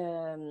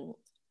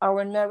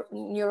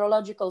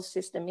neurological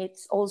system,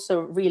 it's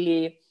also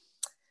really,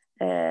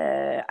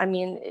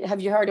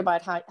 have you heard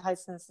about high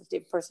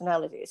sensitive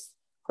personalities,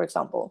 for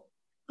example?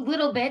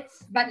 Little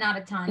bits, but not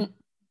a ton.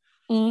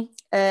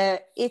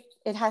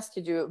 It has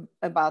to do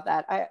about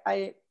that.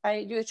 I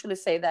usually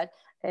say that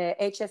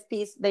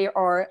HSPs, they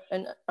are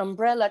an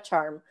umbrella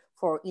term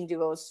for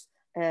indigos,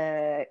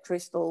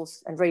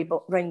 crystals, and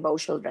rainbow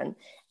children.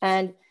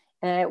 And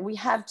we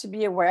have to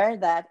be aware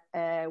that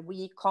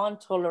we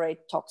can't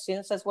tolerate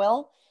toxins as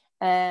well.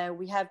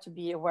 We have to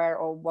be aware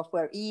of what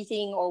we're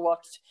eating or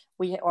what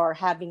we are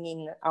having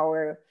in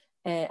our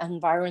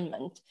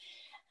environment.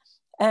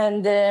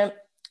 And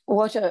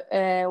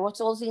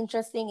what's also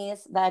interesting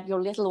is that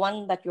your little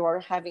one that you're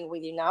having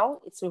with you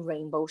now, it's a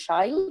rainbow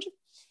child.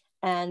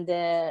 And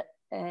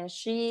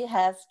she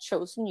has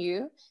chosen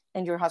you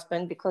and your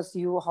husband because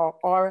you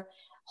are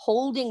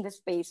holding the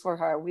space for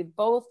her with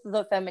both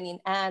the feminine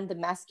and the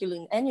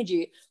masculine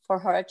energy for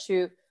her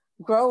to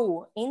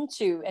grow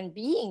into and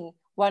being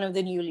one of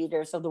the new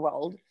leaders of the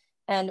world.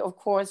 And of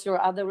course,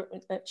 your other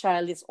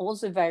child is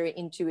also very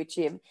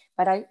intuitive,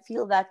 but I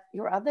feel that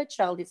your other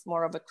child is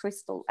more of a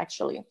crystal,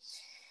 actually.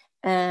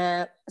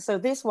 So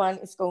this one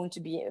is going to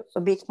be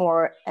a bit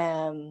more,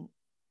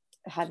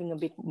 having a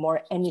bit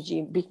more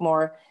energy, a bit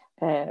more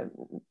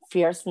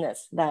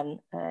fierceness than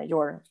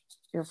your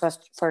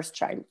first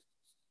child.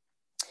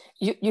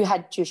 You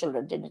had 2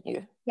 children, didn't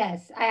you?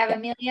 Yes, I have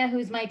Amelia,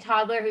 who's my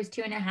toddler, who's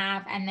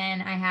 2.5, and then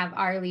I have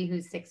Arlie,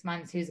 who's 6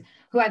 months,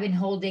 who I've been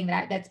holding,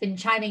 that's been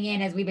chiming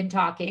in as we've been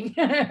talking.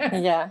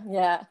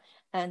 Yeah,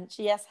 and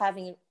she is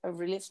having a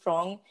really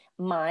strong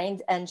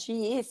mind, and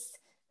she is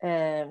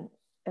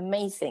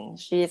amazing.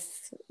 She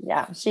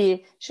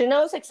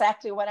knows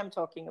exactly what I'm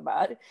talking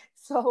about.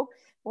 So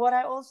what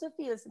I also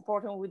feel is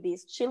important with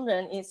these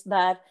children is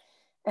that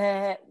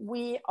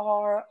when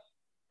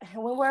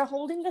we're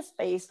holding the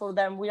space for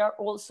them, we are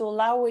also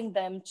allowing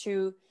them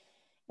to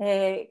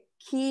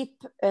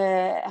keep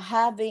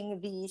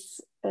having these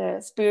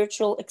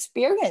spiritual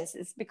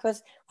experiences,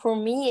 because for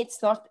me,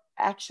 it's not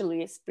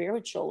actually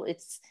spiritual.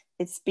 It's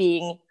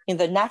being in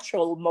the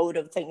natural mode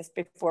of things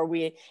before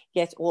we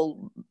get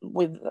all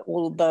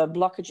the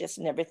blockages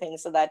and everything,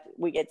 so that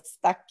we get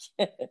stuck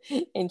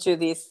into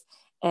this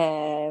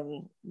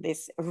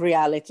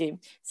reality.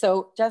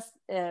 So just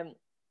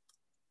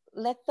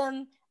let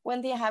them,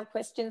 when they have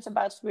questions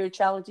about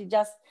spirituality,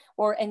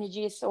 or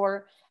energies,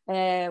 or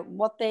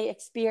what they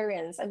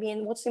experience. I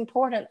mean, what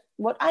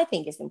I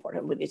think is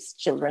important with these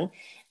children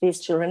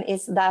is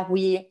that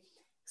we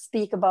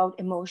speak about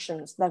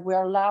emotions, that we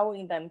are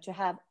allowing them to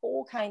have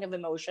all kinds of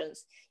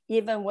emotions,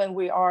 even when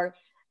we are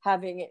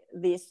having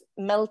these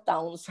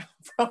meltdowns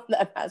from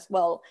them as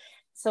well,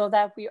 so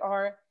that we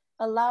are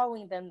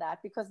allowing them that,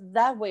 because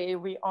that way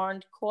we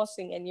aren't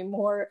causing any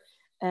more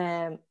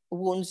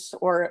wounds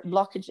or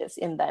blockages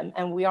in them,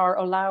 and we are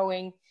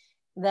allowing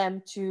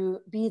them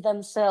to be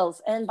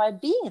themselves. And by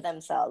being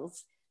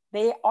themselves,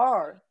 they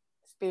are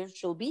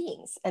spiritual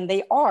beings, and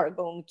they are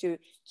going to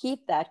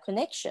keep that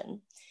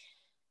connection.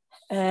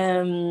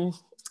 And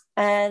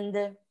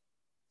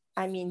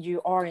I mean,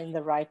 you are in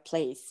the right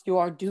place. You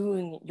are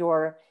doing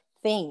your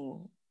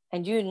thing,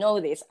 and you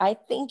know this. I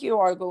think you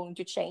are going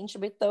to change a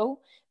bit, though,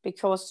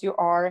 because you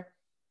are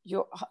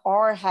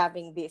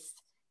having this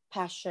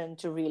passion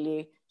to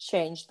really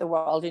change the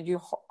world, and you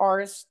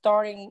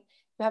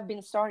have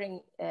been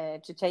starting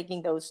to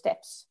taking those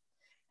steps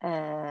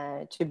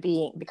to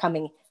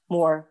becoming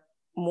more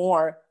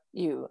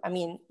you. I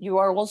mean, you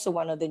are also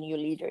one of the new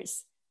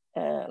leaders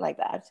like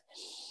that,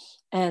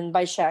 and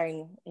by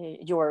sharing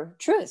your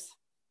truth.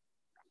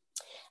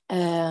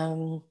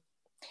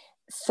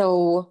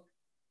 So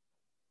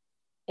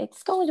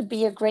it's going to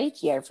be a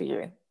great year for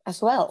you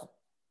as well.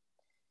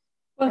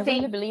 Well, I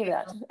really believe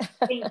that.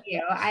 Thank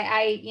you.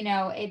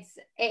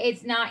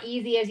 It's not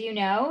easy, as you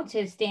know,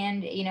 to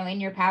stand,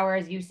 in your power,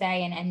 as you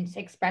say, and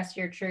express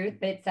your truth,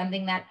 but it's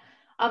something that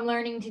I'm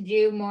learning to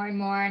do more and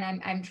more,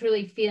 and I'm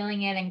truly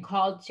feeling it and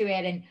called to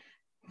it. And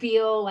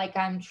feel like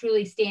I'm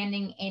truly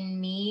standing in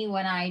me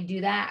when I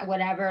do that,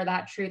 whatever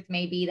that truth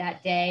may be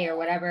that day, or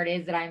whatever it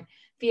is that I'm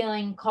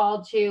feeling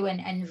called to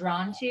and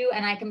drawn to.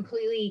 And I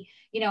completely,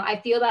 I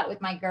feel that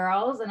with my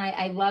girls. And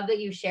I love that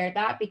you shared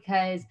that,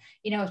 because,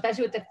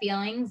 especially with the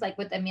feelings, like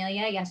with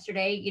Amelia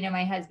yesterday,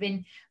 my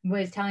husband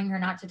was telling her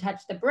not to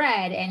touch the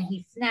bread, and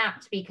he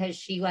snapped because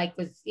she was,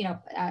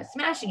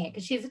 smashing it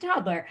because she's a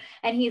toddler.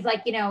 And he's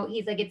like,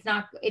 it's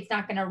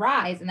not going to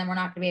rise, and then we're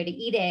not going to be able to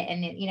eat it.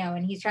 And,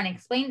 and he's trying to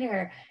explain to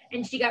her,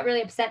 and she got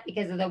really upset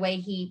because of the way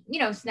he,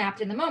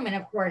 snapped in the moment,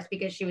 of course,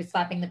 because she was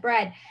slapping the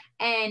bread.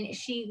 And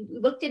she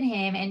looked at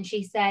him and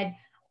she said,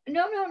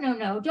 no,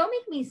 don't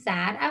make me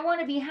sad. I want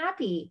to be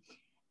happy.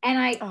 And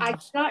I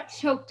got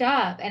choked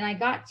up and I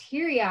got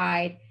teary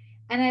eyed,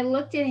 and I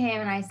looked at him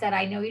and I said,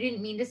 I know you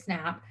didn't mean to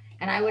snap,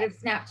 and I would have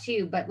snapped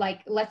too, but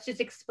let's just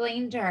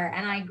explain to her.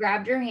 And I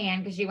grabbed her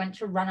hand because she went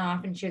to run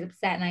off and she was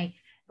upset. And I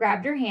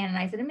grabbed her hand and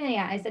I said,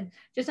 Amelia, I said,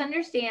 just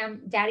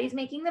understand, Daddy's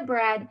making the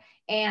bread,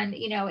 and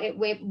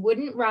it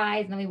wouldn't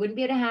rise, and then we wouldn't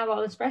be able to have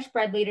all this fresh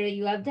bread later that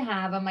you love to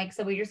have. I'm like,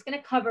 so we're just going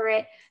to cover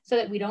it so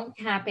that we don't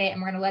tap it, and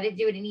we're going to let it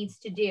do what it needs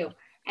to do.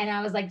 And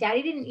I was like,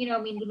 Daddy didn't,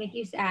 mean to make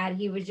you sad.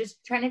 He was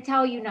just trying to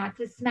tell you not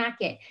to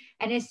smack it.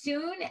 And as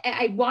soon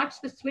I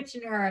watched the switch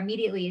in her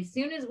immediately, as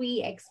soon as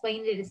we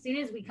explained it, as soon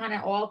as we kind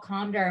of all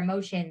calmed our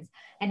emotions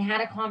and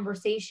had a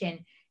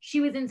conversation, she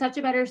was in such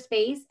a better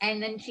space.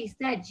 And then she's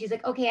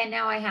like, okay, and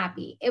now I'm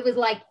happy. It was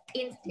like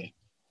instant.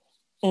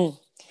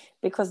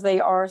 Because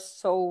they are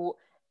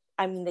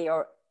they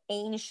are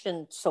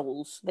ancient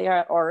souls. They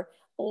are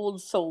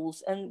old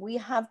souls, and we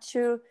have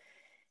to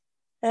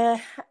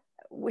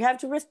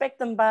respect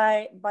them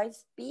by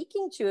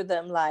speaking to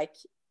them like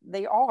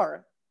they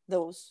are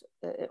those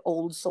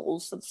old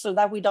souls, so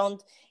that we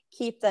don't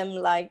keep them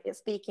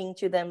speaking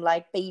to them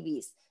like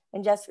babies,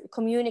 and just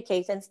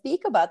communicate and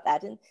speak about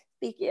that, and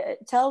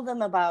tell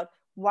them about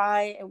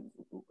why,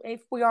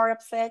 if we are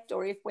upset,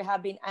 or if we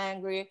have been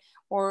angry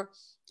or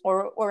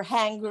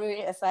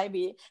hangry, as I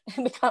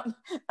become.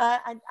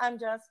 I'm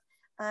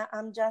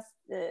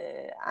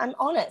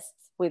honest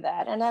with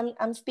that, and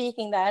I'm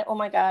speaking that, oh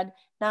my God,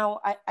 now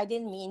I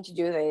didn't mean to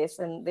do this,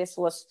 and this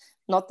was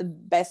not the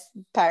best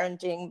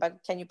parenting, but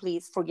can you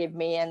please forgive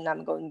me, and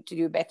I'm going to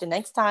do better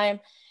next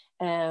time.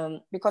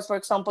 Because, for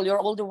example, your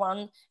older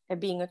one,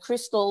 being a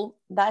crystal,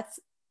 that's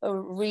a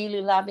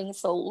really loving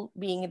soul,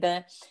 being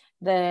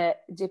the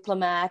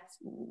diplomat,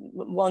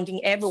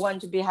 wanting everyone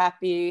to be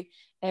happy,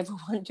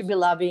 everyone to be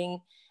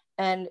loving.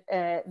 And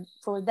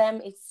for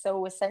them, it's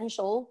so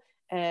essential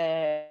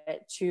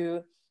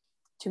to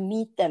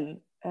meet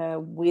them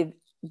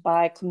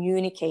by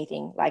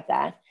communicating like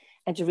that,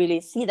 and to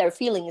really see their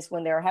feelings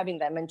when they're having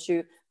them, and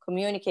to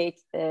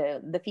communicate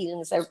the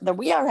feelings that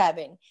we are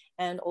having,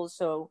 and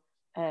also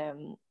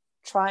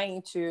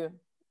trying to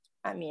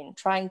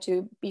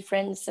be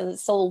friends and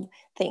solve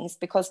things,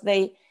 because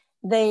they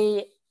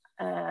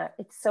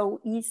it's so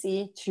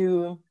easy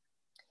to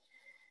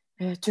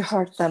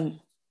hurt them,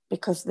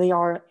 because they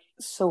are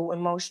so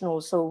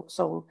emotional, so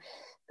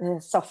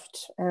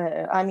soft.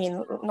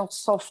 Not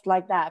soft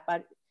like that,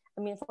 but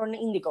for an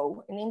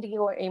indigo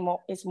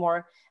is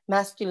more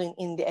masculine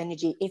in the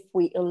energy, if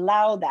we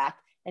allow that,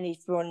 and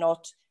if we're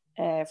not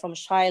from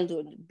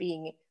childhood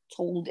being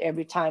told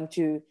every time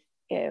to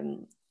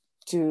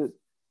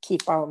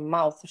keep our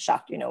mouth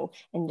shut,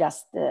 and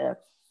just and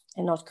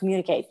not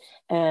communicate.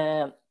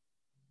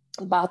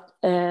 But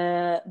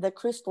the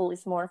crystal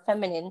is more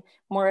feminine,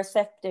 more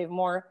receptive,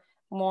 more.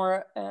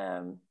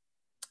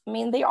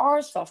 They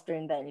are softer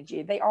in the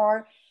energy. They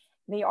are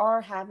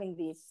having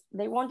this.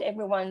 They want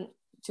everyone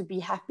to be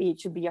happy,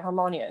 to be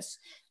harmonious.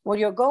 What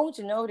you're going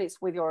to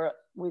notice with your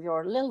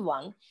little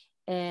one,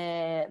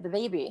 the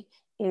baby,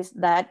 is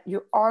that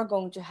you are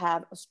going to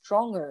have a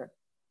stronger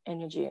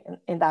energy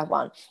in that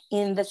one,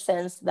 in the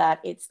sense that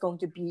it's going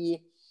to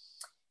be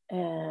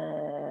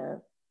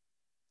more,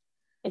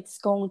 it's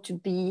going to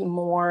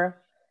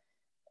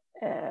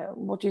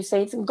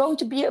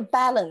be a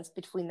balance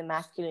between the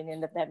masculine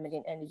and the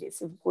feminine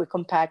energies, if we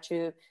compare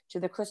to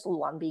the crystal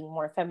one being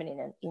more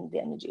feminine in the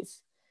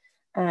energies.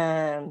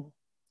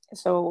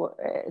 So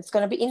it's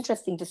going to be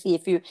interesting to see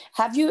if you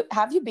have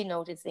been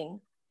noticing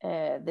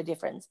the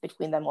difference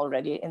between them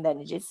already in the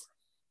energies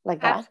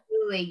like that.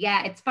 Absolutely.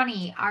 Yeah, it's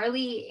funny.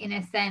 Arlie, in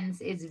a sense,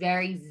 is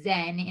very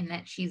zen, in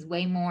that she's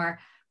way more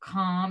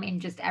calm in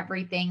just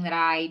everything that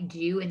I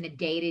do in the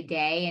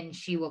day-to-day, and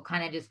she will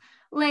kind of just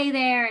lay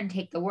there and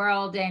take the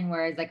world in,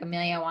 whereas like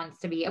Amelia wants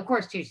to be, of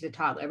course too, she's a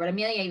toddler, but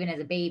Amelia, even as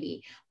a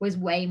baby, was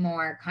way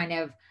more kind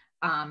of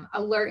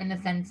alert, in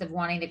the sense of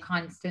wanting to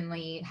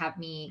constantly have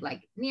me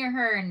like near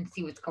her and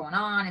see what's going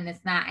on and this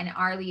and that. And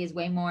Arlie is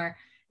way more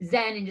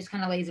zen and just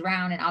kind of lays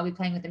around, and I'll be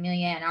playing with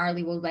Amelia, and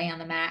Arlie will lay on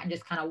the mat and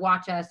just kind of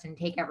watch us and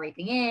take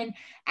everything in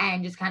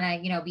and just kind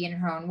of, you know, be in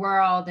her own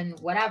world and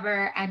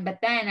whatever. But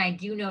then I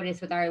do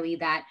notice with Arlie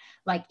that,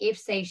 like, if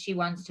say she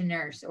wants to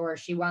nurse or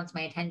she wants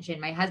my attention,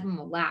 my husband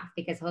will laugh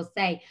because he'll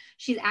say,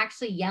 she's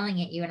actually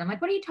yelling at you. And I'm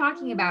like, what are you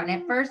talking about?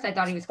 And at first I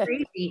thought he was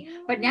crazy,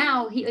 but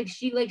now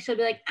she'll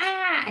be like,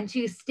 ah, and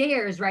she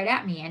stares right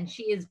at me, and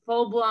she is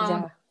full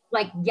blown,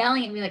 like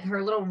yelling at me, like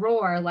her little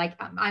roar,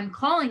 like, I'm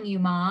calling you,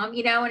 Mom,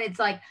 you know? And it's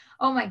like,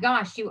 oh my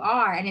gosh, you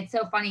are. And it's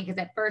so funny because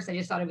at first I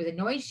just thought it was a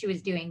noise she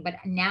was doing, but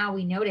now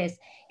we notice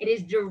it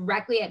is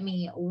directly at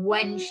me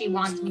when she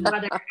wants me,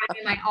 whether I'm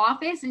in my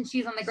office and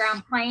she's on the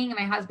ground playing and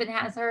my husband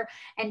has her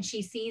and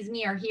she sees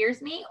me or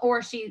hears me,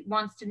 or she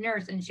wants to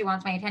nurse and she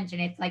wants my attention.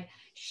 It's like,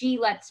 she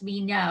lets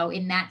me know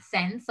in that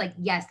sense, like,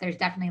 yes, there's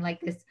definitely like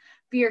this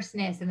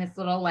fierceness and this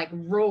little like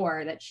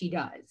roar that she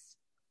does.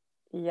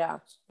 Yeah.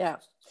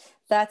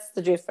 That's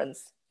the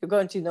difference. You're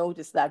going to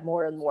notice that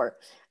more and more.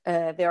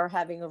 They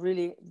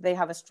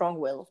have a strong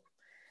will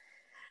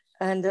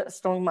and a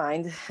strong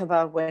mind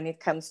about when it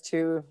comes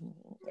to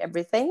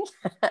everything.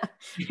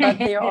 But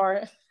they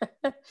are,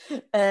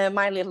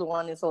 my little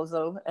one is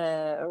also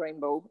a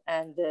rainbow.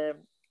 And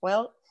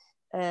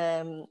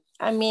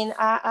I mean,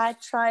 I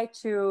try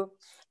to,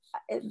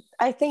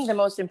 I think the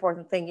most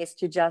important thing is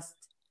to just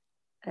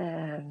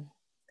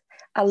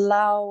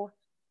allow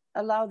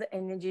the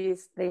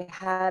energies they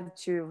have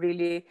to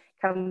really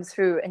come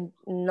through, and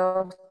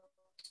not,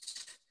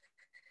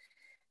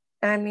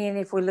 I mean,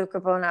 if we look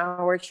upon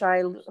our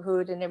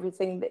childhood and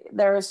everything,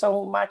 there are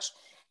so much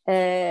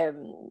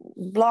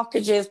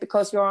blockages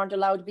because you aren't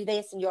allowed to be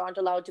this and you aren't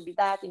allowed to be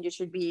that, and you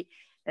should be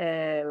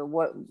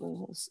what,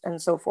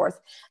 and so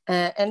forth.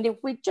 And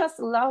if we just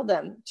allow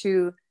them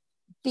to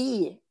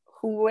be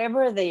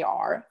whoever they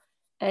are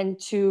and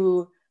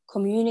to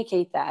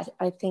communicate that,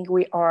 I think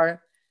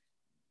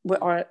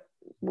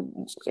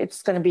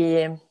it's going to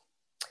be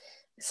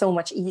so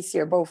much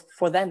easier both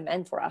for them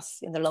and for us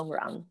in the long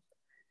run.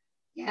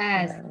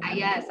 Yes.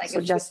 So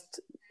just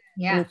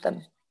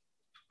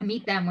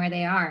meet them where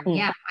they are.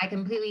 Yeah, I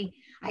completely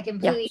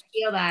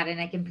feel that,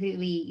 and I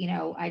completely, you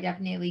know, I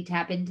definitely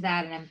tap into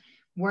that, and I'm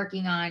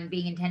working on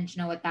being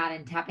intentional with that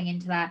and tapping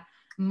into that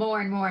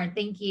more and more. And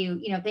thank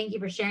you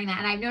for sharing that.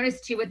 And I've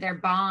noticed too with their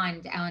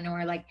bond,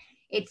 Eleanor, like,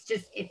 it's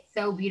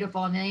so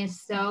beautiful.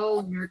 Amelia's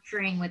so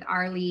nurturing with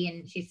Arlie,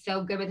 and she's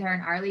so good with her,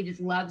 and Arlie just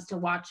loves to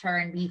watch her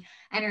and be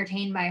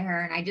entertained by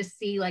her. And I just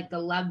see like the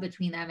love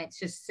between them. It's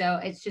just so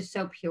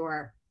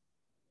pure.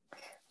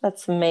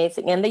 That's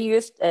amazing. And they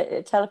used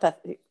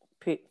telepathic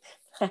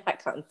I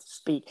can't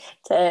speak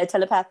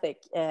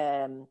telepathic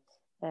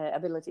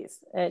abilities.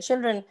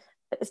 Children,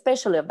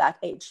 especially of that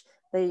age,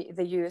 they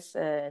use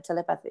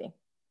telepathy,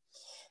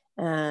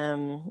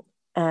 and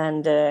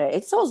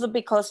it's also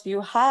because you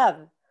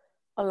have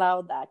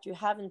allowed that. You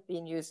haven't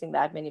been using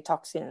that many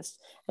toxins,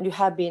 and you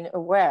have been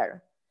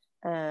aware,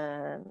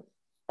 and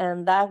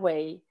that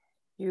way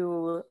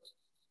you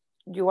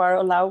are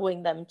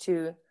allowing them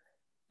to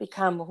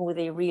become who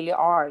they really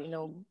are, you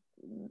know,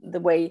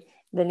 the way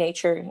the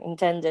nature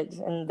intended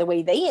and the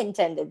way they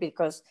intended,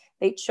 because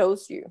they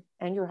chose you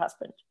and your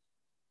husband.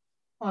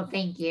 Well,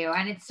 thank you.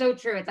 And it's so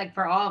true. It's like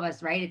for all of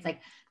us, right? It's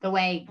like the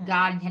way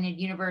God intended,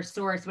 universe,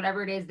 source,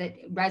 whatever it is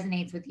that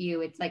resonates with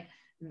you. It's like,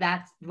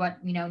 that's what,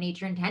 you know,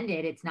 nature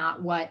intended. It's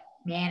not what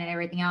man and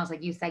everything else,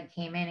 like you said,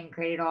 came in and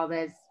created all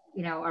this,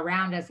 you know,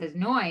 around us as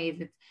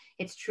noise.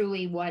 It's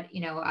truly what,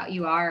 you know,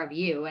 you are of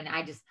you. And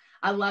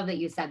I love that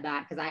you said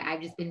that, because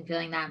I've just been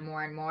feeling that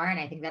more and more. And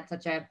I think that's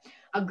such a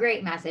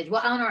great message.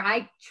 Well, Eleanor,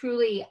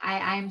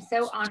 I'm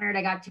so honored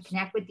I got to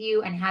connect with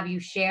you and have you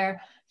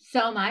share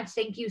so much.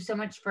 Thank you so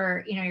much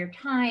for, you know, your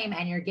time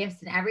and your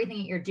gifts and everything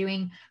that you're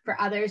doing for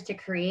others to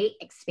create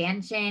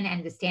expansion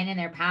and to stand in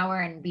their power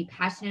and be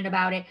passionate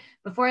about it.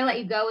 Before I let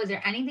you go, is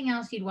there anything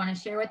else you'd want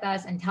to share with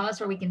us, and tell us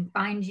where we can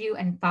find you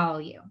and follow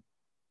you?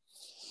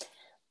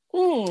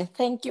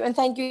 Thank you. And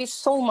thank you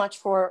so much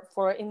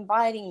for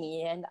inviting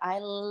me. And I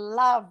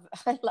love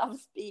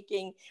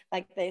speaking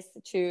like this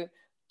to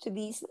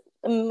these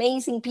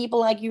amazing people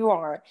like you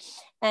are.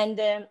 And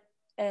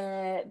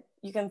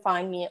you can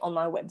find me on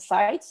my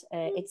website.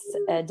 It's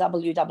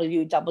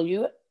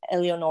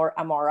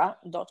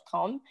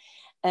www.eleonoramora.com,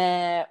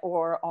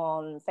 or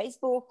on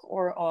Facebook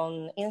or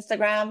on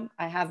Instagram.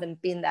 I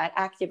haven't been that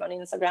active on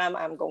Instagram.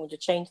 I'm going to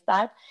change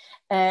that.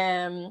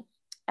 And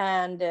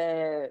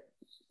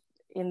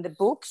in the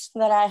books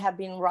that I have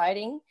been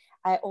writing,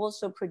 I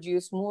also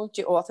produce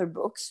multi-author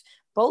books,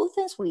 both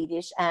in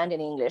Swedish and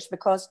in English,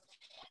 because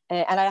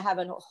and I have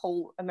a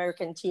whole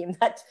American team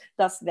that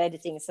does the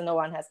editing, so no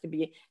one has to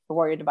be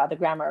worried about the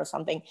grammar or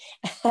something.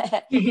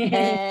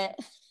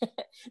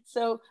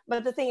 So,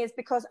 but the thing is,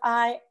 because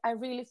I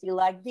really feel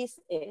like this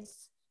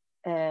is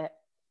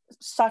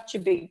such a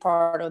big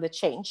part of the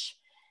change,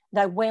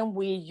 that when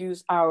we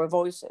use our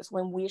voices,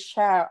 when we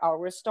share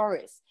our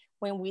stories,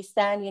 when we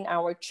stand in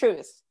our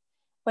truth,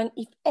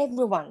 if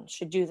everyone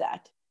should do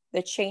that,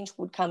 the change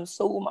would come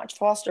so much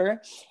faster.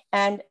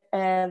 And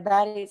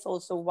that is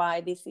also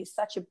why this is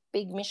such a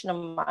big mission of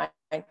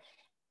mine.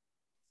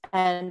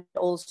 And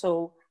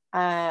also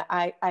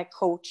I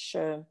coach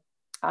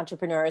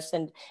entrepreneurs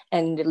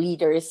and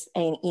leaders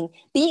in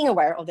being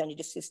aware of the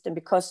energy system,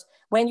 because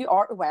when you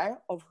are aware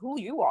of who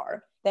you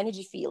are, the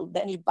energy field,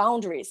 the energy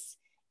boundaries,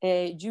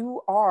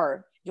 you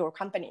are your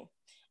company.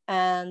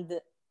 And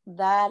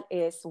that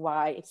is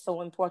why it's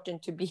so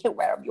important to be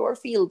aware of your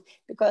field,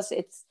 because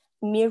it's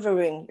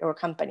mirroring your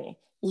company.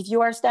 If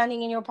you are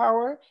standing in your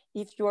power,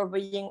 if you are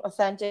being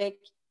authentic,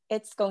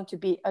 it's going to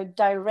be a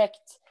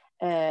direct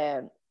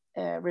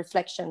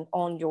reflection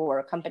on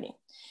your company.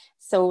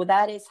 So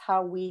that is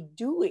how we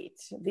do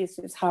it. This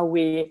is how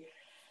we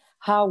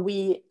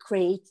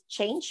create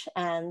change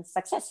and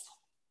success.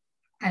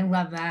 I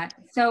love that.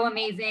 So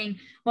amazing.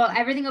 Well,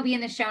 everything will be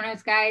in the show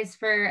notes, guys,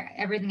 for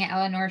everything that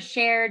Eleanor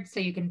shared, so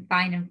you can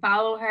find and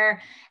follow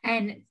her.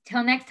 And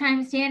till next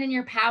time, stand in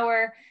your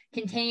power,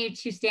 continue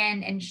to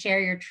stand and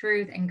share your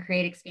truth and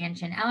create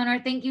expansion. Eleanor,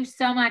 thank you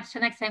so much.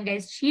 Till next time,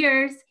 guys.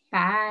 Cheers.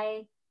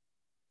 Bye.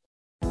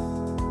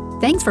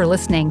 Thanks for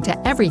listening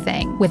to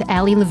Everything with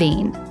Ali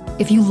Levine.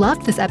 If you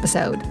loved this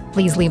episode,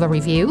 please leave a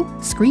review,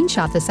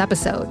 screenshot this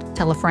episode,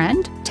 tell a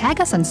friend,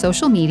 tag us on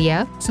social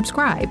media,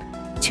 subscribe.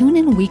 Tune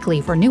in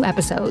weekly for new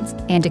episodes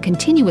and to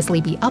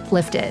continuously be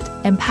uplifted,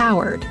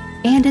 empowered,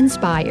 and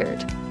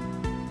inspired.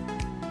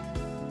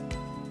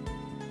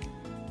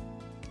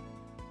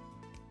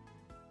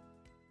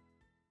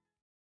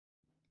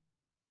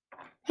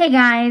 Hey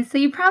guys, so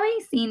you've probably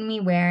seen me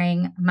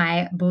wearing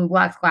my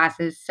BlueBlox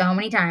glasses so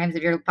many times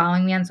if you're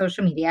following me on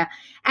social media,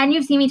 and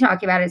you've seen me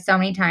talk about it so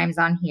many times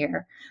on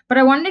here. But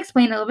I wanted to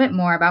explain a little bit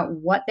more about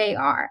what they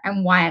are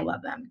and why I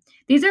love them.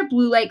 These are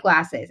blue light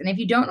glasses, and if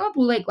you don't know what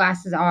blue light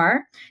glasses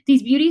are,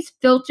 these beauties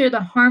filter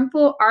the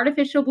harmful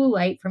artificial blue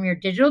light from your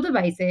digital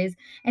devices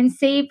and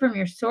save from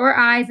your sore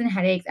eyes and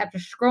headaches after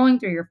scrolling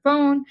through your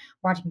phone,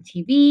 watching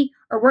TV,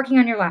 or working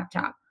on your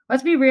laptop.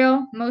 Let's be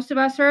real, most of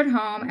us are at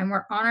home and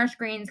we're on our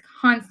screens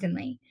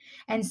constantly.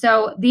 And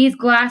so these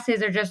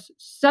glasses are just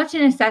such a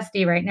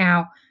necessity right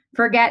now.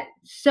 Forget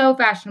so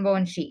fashionable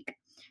and chic.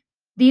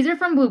 These are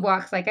from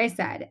BlueBlox, like I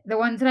said, the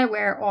ones that I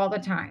wear all the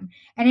time.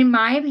 And in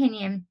my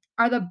opinion,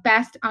 are the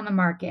best on the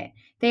market.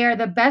 They are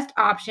the best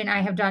option.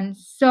 I have done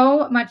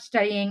so much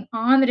studying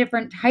on the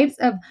different types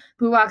of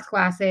BlueBlox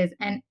glasses,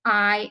 and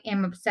I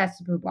am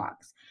obsessed with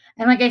BlueBlox.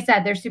 And like I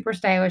said, they're super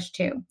stylish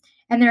too.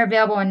 And they're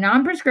available in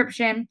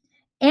non-prescription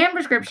and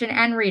prescription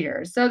and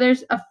readers. So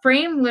there's a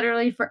frame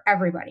literally for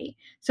everybody.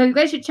 So you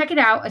guys should check it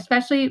out,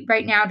 especially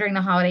right now during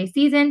the holiday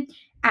season.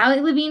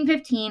 Ali Levine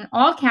 15,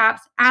 all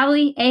caps,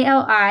 Ali,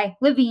 A-L-I,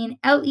 Levine,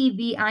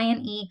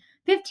 L-E-V-I-N-E,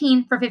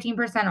 15 for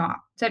 15%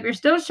 off. So if you're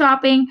still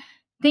shopping,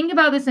 think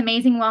about this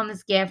amazing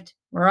wellness gift.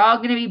 We're all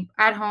going to be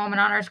at home and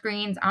on our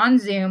screens on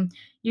Zoom.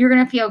 You're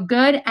going to feel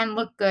good and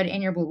look good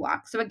in your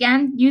BlueBlox. So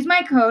again, use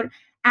my code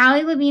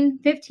Ali Levine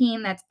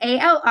 15. That's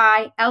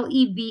A-L-I-L-E-V-I-N-E,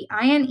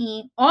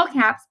 all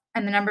caps,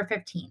 and the number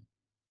 15.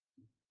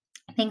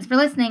 Thanks for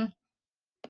listening.